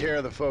 Take care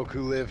of the folk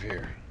who live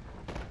here.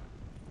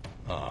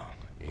 Oh,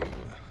 you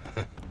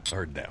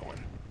heard that one.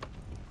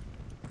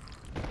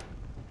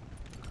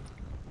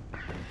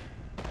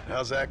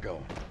 How's that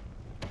going?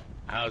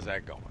 How's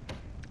that going?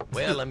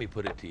 Well, let me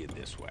put it to you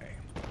this way.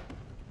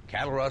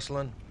 Cattle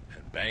rustling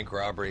and bank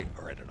robbery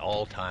are at an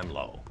all-time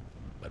low.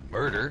 But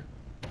murder,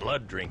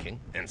 blood drinking,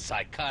 and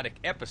psychotic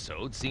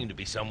episodes seem to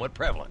be somewhat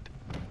prevalent.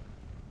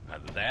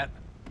 Either that,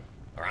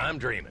 or I'm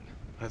dreaming.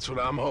 That's what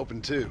I'm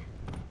hoping too.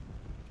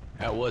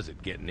 How was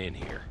it getting in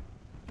here?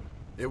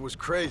 It was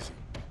crazy.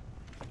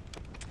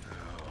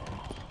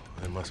 Oh,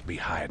 they must be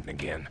hiding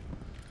again.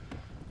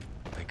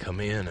 They come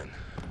in and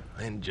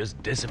then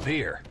just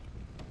disappear.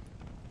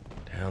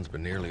 Town's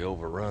been nearly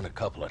overrun a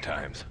couple of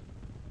times.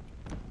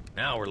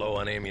 Now we're low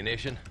on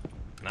ammunition,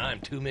 and I'm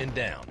 2 men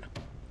down.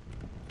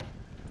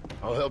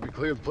 I'll help you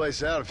clear the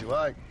place out if you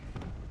like.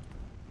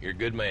 You're a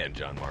good man,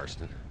 John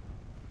Marston.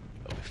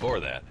 But before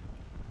that,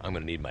 I'm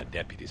gonna need my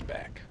deputies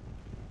back.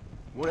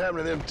 What happened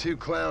to them 2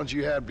 clowns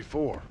you had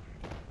before?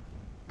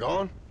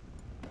 Gone?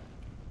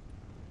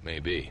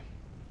 Maybe.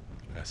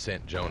 I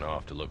sent Jonah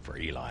off to look for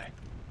Eli.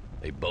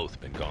 They've both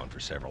been gone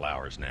for several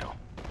hours now.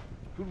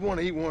 Who'd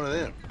want to eat one of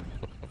them?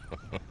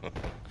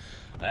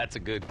 That's a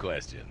good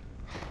question.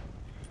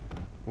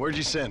 Where'd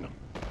you send them?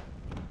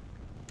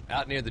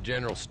 Out near the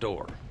general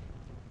store.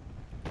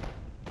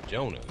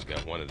 Jonah's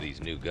got one of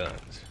these new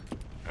guns.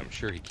 I'm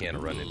sure he can't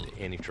run into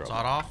any trouble.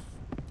 Sawed off.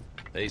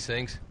 These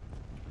things,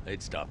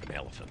 they'd stop an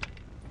elephant.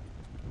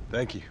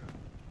 Thank you.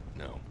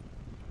 No,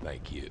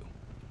 thank you.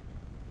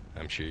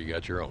 I'm sure you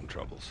got your own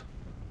troubles.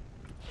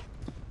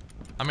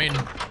 I mean,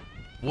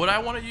 would I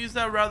want to use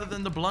that rather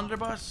than the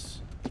blunderbuss?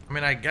 I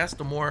mean, I guess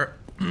the more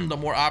the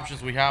more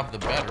options we have, the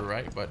better,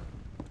 right? But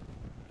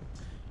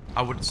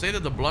I would say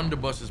that the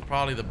blunderbuss is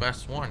probably the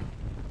best one.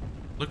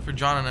 Look for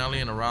John and Ellie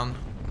and around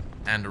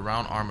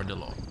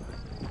Armadillo.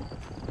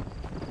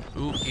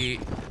 Okay.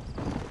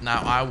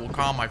 Now I will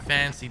call my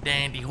fancy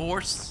dandy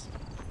horse.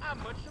 I'm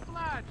much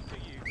obliged to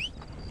you.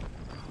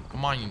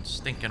 Come on, you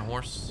stinking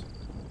horse.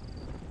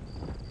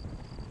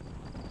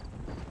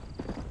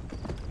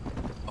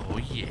 Oh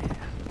yeah.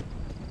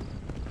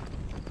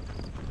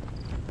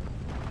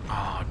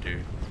 Oh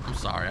dude, I'm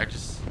sorry.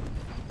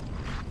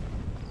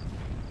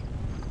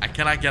 I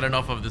cannot get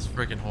enough of this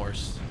freaking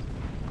horse.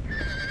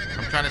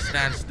 I'm trying to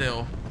stand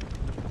still.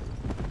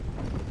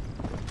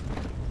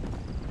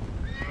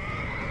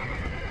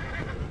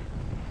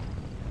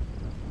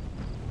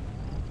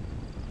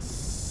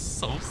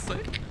 So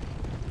sick.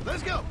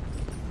 Let's go.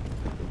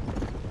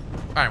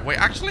 All right, wait.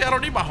 Actually, I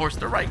don't need my horse.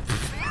 They're right.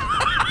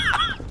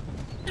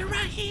 They're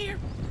right here.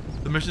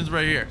 The mission's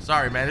right here.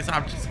 Sorry, man.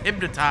 I'm just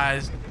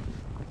hypnotized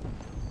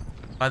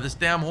by this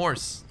damn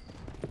horse.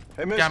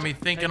 Hey, mister. Got me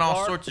thinking all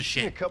Mark, sorts of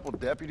seen a shit. couple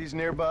deputies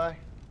nearby.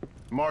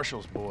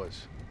 Marshall's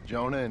boys,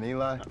 Jonah and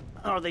Eli.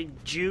 Are they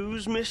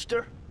Jews,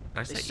 mister? Did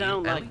I They say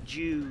sound Ellie? like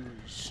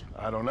Jews.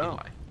 I don't know.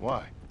 Eli.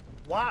 Why?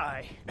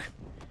 Why?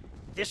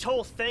 This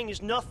whole thing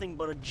is nothing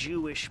but a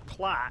Jewish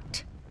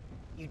plot.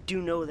 You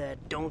do know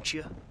that, don't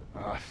you?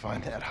 I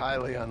find that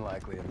highly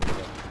unlikely,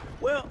 amigo.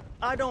 Well,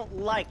 I don't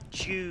like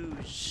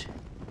Jews.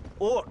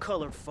 Or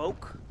colored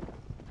folk.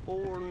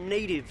 Or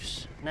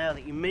natives, now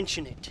that you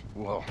mention it.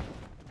 Well,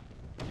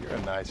 you're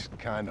a nice,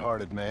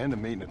 kind-hearted man to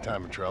meet in a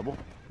time of trouble.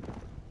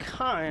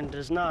 Kind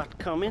does not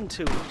come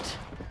into it.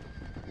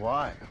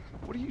 Why?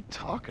 What are you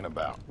talking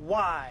about?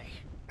 Why?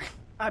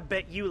 I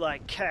bet you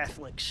like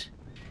Catholics.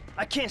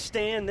 I can't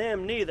stand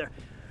them neither.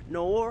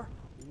 Nor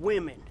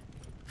women.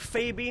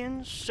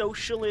 Fabians,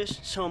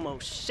 socialists,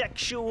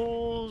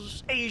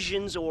 homosexuals,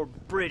 Asians, or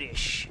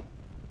British.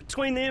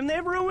 Between them,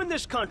 they've ruined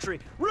this country.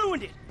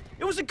 Ruined it.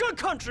 It was a good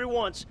country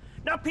once.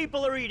 Now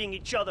people are eating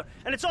each other,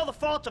 and it's all the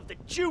fault of the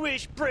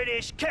Jewish,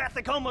 British,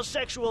 Catholic,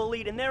 homosexual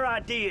elite and their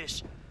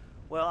ideas.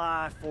 Well,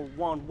 I, for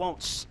one,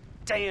 won't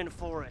stand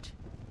for it.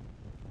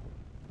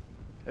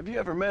 Have you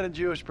ever met a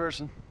Jewish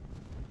person?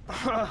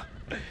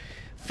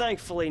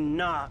 Thankfully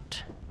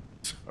not.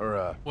 Or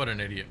a What an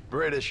idiot.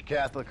 British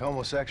Catholic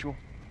homosexual?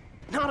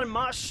 Not in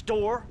my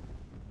store.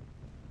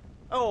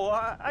 Oh,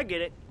 I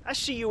get it. I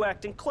see you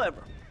acting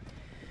clever.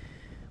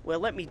 Well,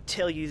 let me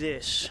tell you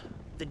this.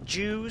 The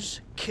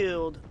Jews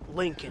killed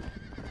Lincoln.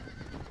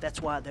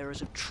 That's why there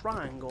is a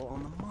triangle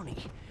on the money.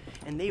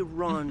 And they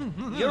run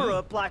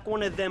Europe like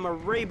one of them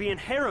Arabian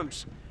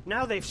harems.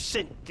 Now they've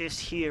sent this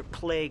here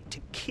plague to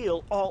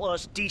kill all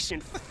us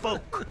decent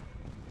folk.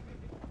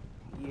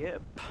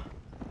 Yep.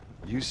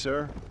 You,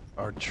 sir,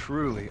 are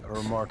truly a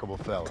remarkable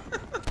fellow.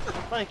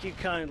 Thank you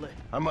kindly.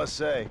 I must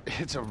say,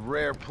 it's a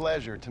rare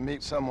pleasure to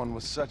meet someone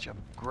with such a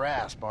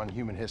grasp on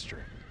human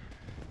history.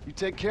 You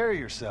take care of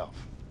yourself.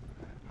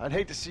 I'd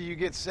hate to see you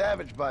get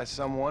savaged by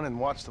someone and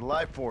watch the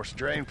life force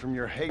drain from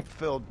your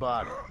hate-filled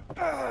body.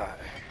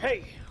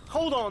 Hey,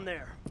 hold on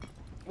there.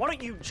 Why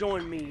don't you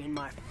join me in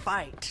my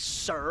fight,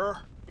 sir?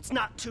 It's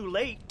not too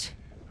late.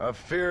 I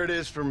fear it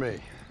is for me.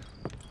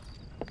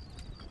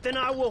 Then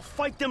I will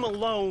fight them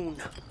alone.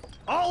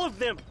 All of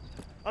them.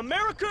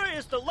 America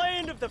is the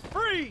land of the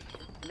free.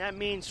 And that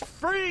means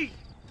free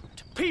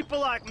to people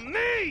like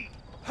me,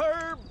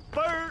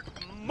 Herbert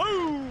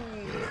Moon.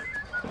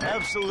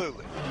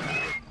 Absolutely.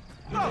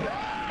 No! Oh,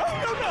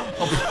 no, no!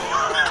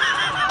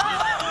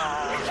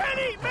 You can't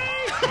eat me!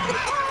 I'm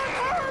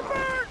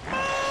Herbert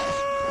Moon!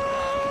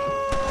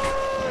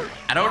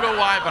 I don't know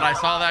why, but I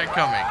saw that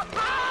coming.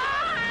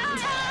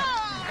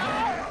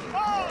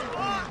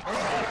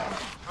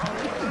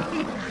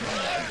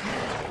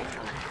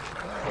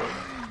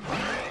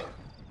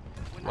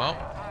 Well,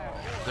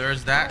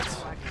 there's that.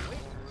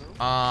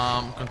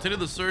 Continue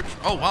the search.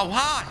 Oh, wow,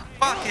 hi!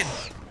 Fucking.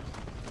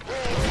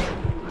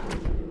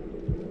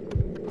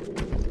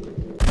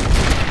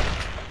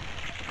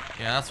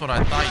 Yeah, that's what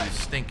I thought, you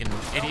stinking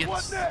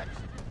idiots.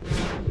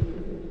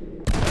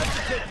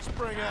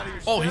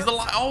 Oh, he's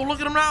alive. Oh, look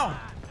at him now.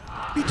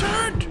 He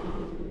turned.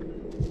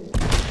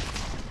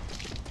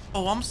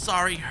 Oh, I'm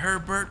sorry,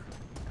 Herbert.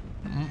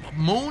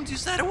 Moons, you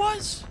said it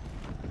was?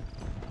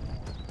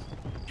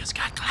 Just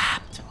got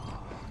clapped.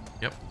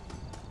 Yep.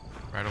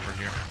 Right over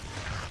here.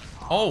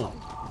 Oh.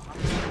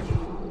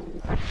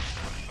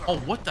 Oh,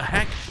 what the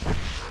heck?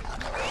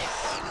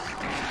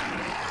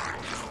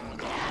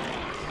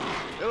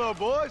 Hello,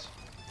 boys.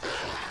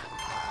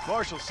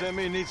 Marshall sent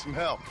me and needs some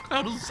help.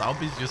 How do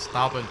zombies just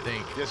stop and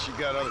think? Guess you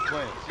got other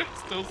plans.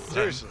 Still sad.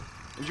 Seriously,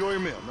 enjoy your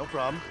meal, no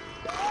problem.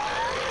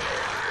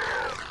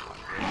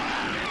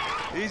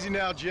 Easy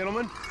now,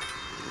 gentlemen.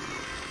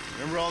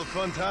 Remember all the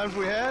fun times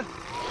we had?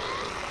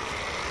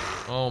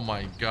 Oh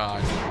my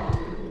god.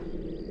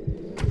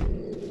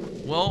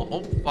 Well,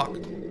 oh fuck.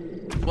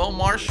 Well,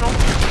 Marshall,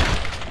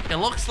 it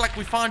looks like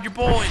we found your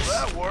boys.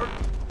 That worked.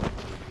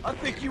 I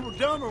think you were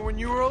dumber when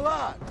you were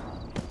alive.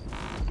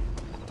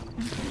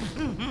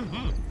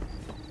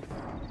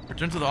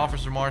 Return to the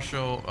officer,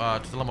 Marshall,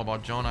 to tell him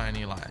about Jonah and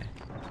Eli.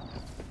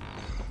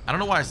 I don't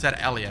know why I said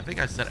Ellie. I think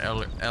I said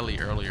Ellie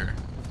earlier.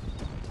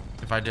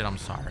 If I did, I'm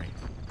sorry.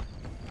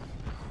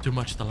 Too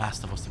much The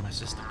Last of Us in my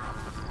system.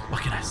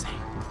 What can I say?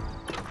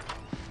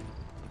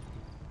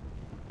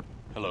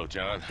 Hello,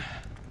 John.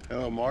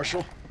 Hello,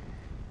 Marshall.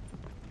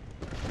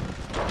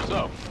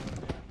 So,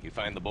 you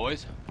find the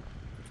boys?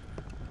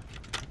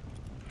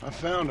 I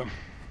found them.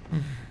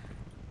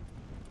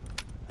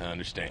 I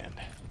understand.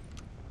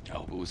 I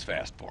hope it was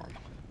fast for them.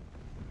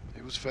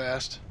 It was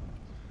fast.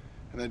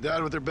 And they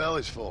died with their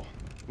bellies full.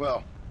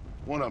 Well,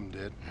 one of them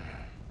did.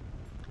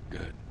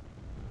 Good.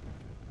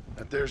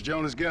 That there's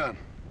Jonah's gun.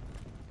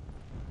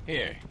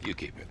 Here, you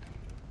keep it.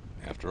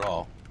 After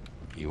all,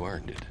 you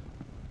earned it.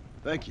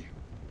 Thank you.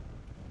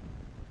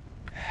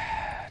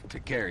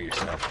 Take care of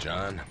yourself,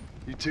 John.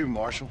 You too,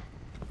 Marshall.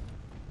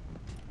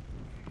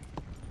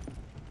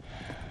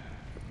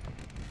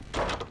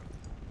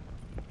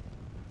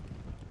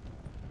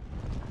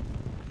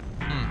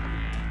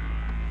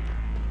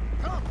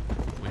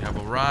 We have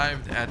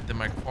arrived at the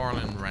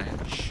McFarlane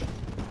Ranch.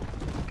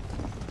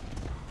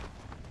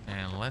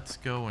 And let's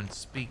go and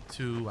speak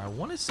to, I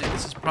want to say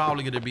this is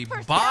probably going to be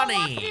First Bonnie. I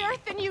walk the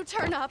earth, then you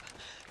turn up.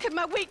 Could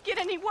my week get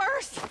any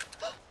worse?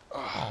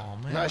 Oh,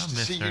 man, Nice I to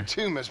miss see her. you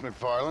too, Miss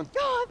McFarlane.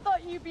 Oh, I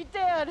thought you'd be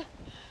dead.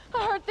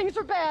 I heard things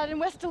were bad in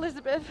West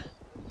Elizabeth.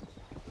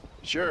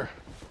 Sure.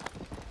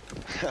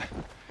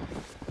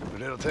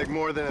 But it'll take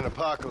more than an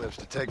apocalypse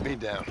to take me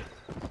down.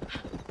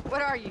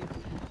 What are you?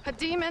 A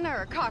demon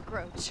or a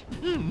cockroach?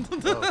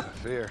 Oh,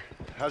 fear.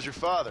 How's your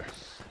father?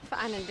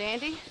 Fine and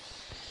dandy.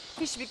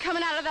 He should be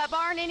coming out of that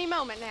barn any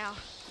moment now.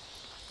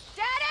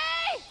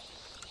 Daddy!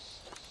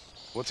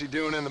 What's he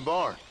doing in the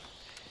barn?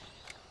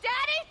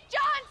 Daddy,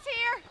 John's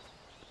here!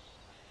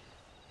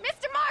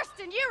 Mr.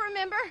 Marston, you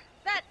remember?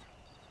 That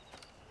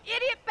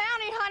idiot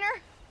bounty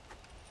hunter.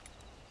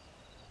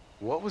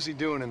 What was he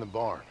doing in the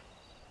barn?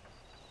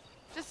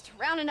 Just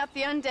rounding up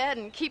the undead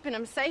and keeping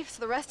them safe so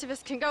the rest of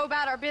us can go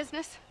about our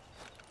business.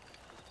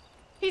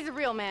 He's a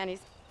real man.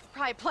 He's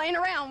probably playing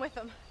around with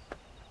them.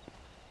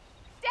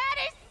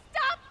 Daddy,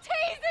 stop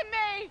teasing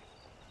me!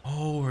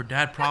 Oh, her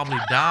dad probably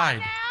Come on died.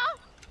 now!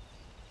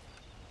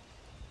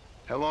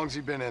 How long's he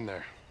been in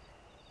there?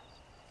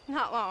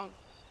 Not long.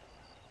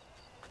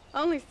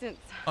 Only since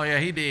Oh, yeah,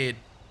 he did.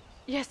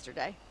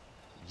 yesterday.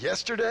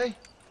 Yesterday?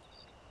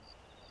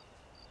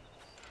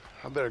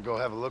 I better go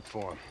have a look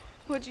for him.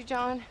 Would you,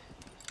 John?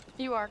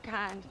 You are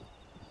kind.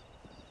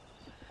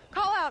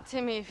 Call out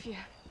to me if you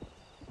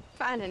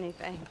find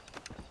anything.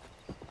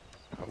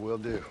 I will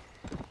do.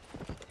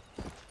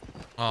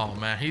 Oh,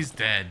 man, he's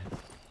dead.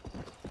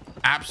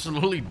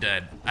 Absolutely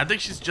dead. I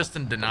think she's just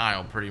in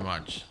denial, pretty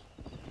much.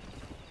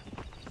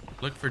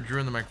 Look for Drew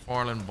in the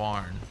McFarlane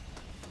barn.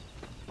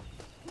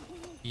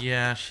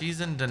 Yeah,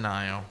 she's in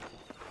denial.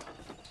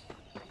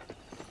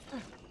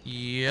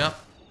 Yep.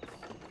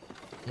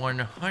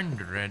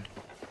 100%.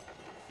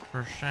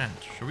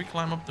 Should we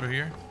climb up through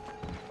here?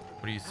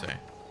 What do you say?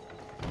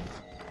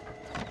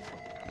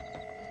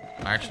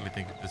 I actually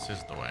think this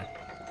is the way.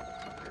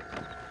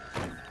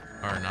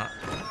 Or not.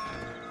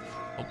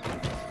 Oh.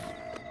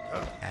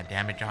 God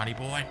damn it, Johnny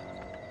boy.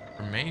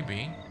 Or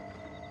maybe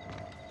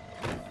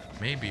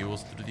it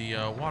was through the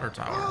water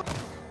tower.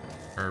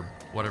 Or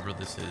whatever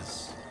this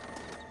is.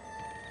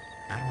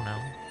 I don't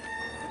know.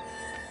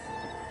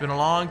 It's been a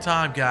long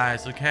time,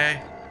 guys,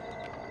 okay?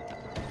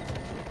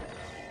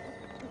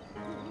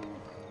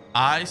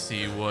 I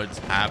see what's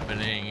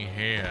happening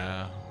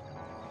here.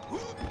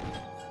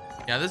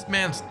 Yeah, this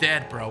man's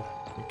dead, bro.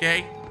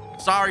 Okay?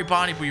 Sorry,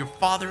 Bonnie, but your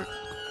father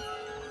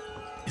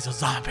is a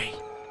zombie.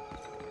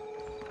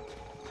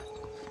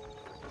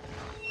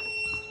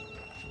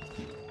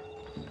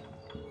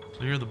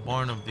 Clear the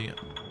barn of the...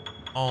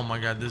 Oh my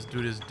god, this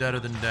dude is deader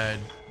than dead.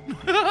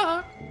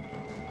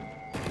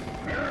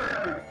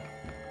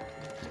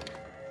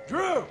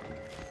 Drew!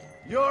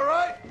 You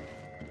alright?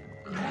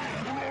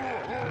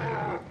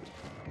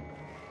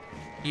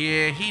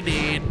 Yeah, he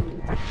did.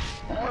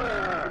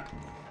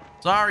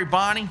 Sorry,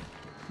 Bonnie.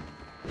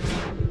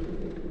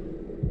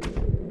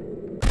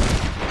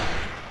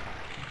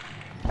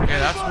 Okay,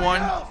 that's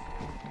one.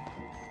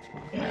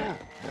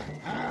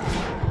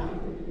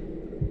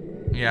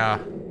 Yeah.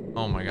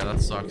 Oh my god,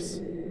 that sucks.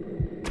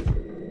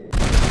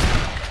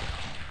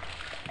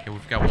 Okay,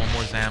 we've got one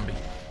more zombie.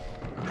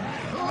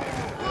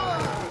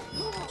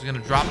 He's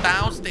gonna drop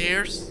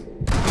downstairs.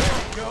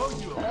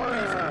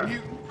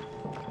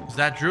 Is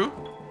that Drew?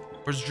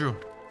 Where's Drew?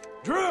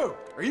 Drew!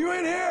 Are you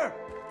in here?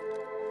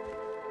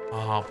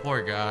 Oh,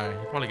 poor guy.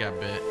 He probably got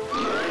bit.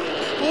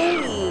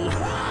 Ooh.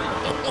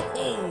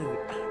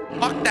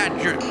 Fuck that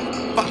Drew.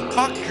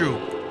 Fuck Drew.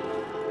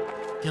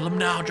 Kill him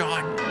now,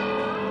 John.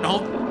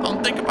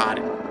 Don't think about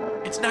it.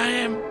 It's not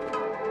him.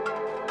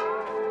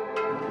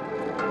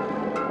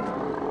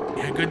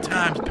 Yeah, good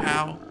times,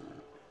 pal.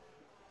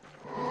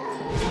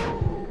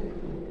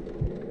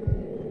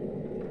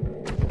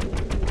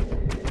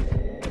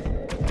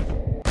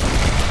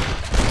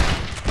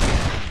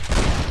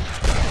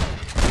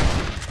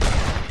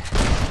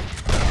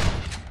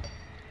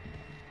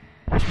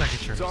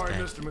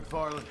 Mr.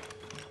 McFarland.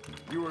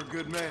 You were a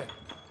good man.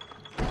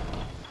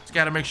 Just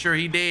gotta make sure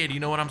he did, you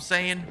know what I'm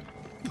saying?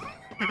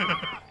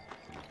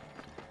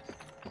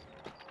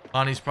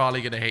 Bonnie's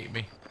probably gonna hate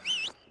me.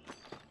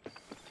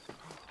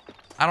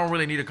 I don't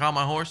really need to call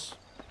my horse.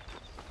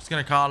 Just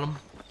gonna call him.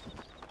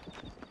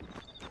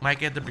 Might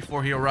get there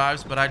before he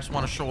arrives, but I just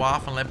want to show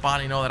off and let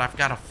Bonnie know that I've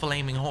got a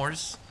flaming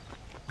horse.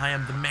 I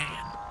am the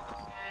man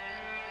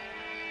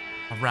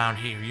around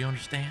here, you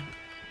understand?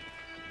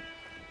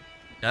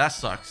 Yeah, that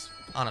sucks.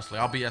 Honestly,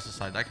 I'll BS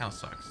aside, that kind of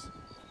sucks.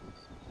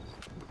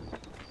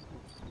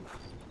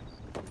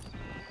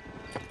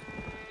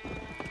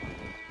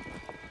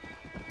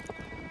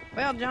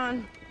 Well,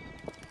 John,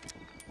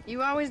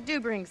 you always do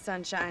bring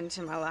sunshine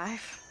to my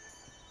life.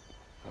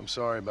 I'm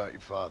sorry about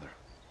your father.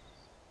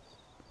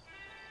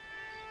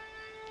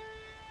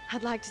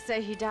 I'd like to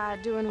say he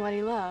died doing what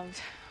he loved.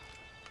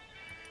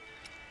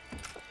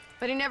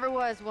 But he never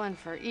was one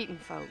for eating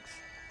folks.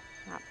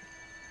 Not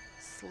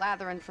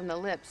slathering from the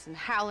lips and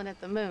howling at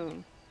the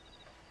moon.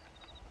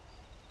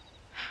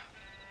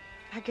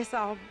 I guess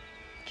I'll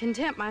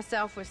content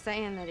myself with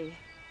saying that he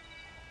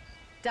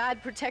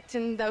died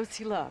protecting those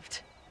he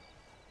loved.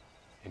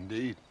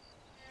 Indeed.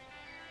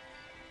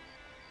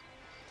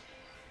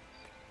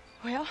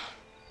 Well,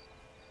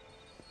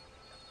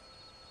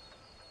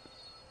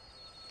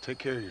 take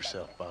care of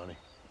yourself, Bonnie.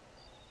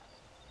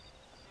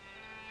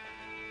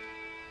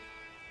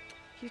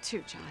 you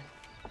too, John.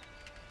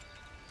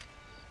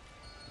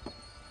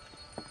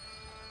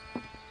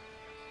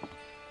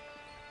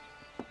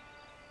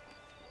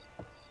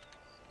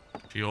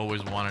 She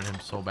always wanted him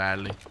so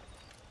badly.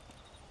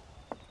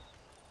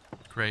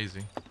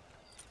 Crazy.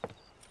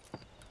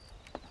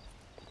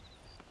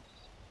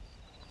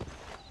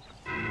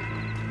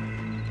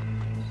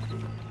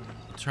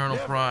 Eternal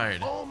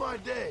pride. All my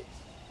days.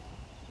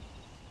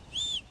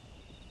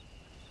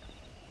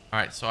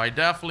 Alright, so I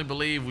definitely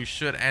believe we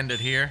should end it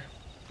here.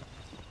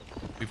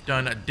 We've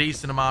done a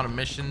decent amount of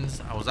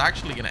missions. I was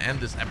actually going to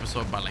end this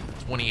episode by like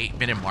the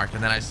 28-minute mark.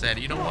 And then I said,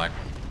 you know what?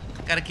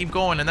 I got to keep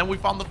going. And then we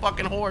found the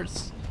fucking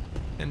horse.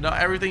 And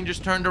everything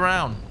just turned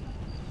around.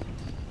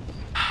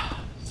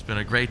 It's been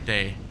a great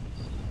day.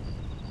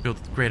 Filled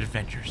with great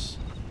adventures.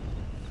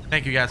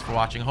 Thank you guys for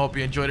watching. Hope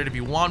you enjoyed it. If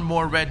you want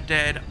more Red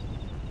Dead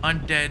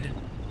Undead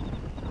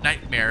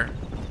Nightmare,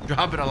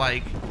 drop it a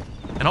like.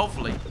 And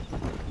hopefully,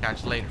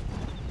 catch you later.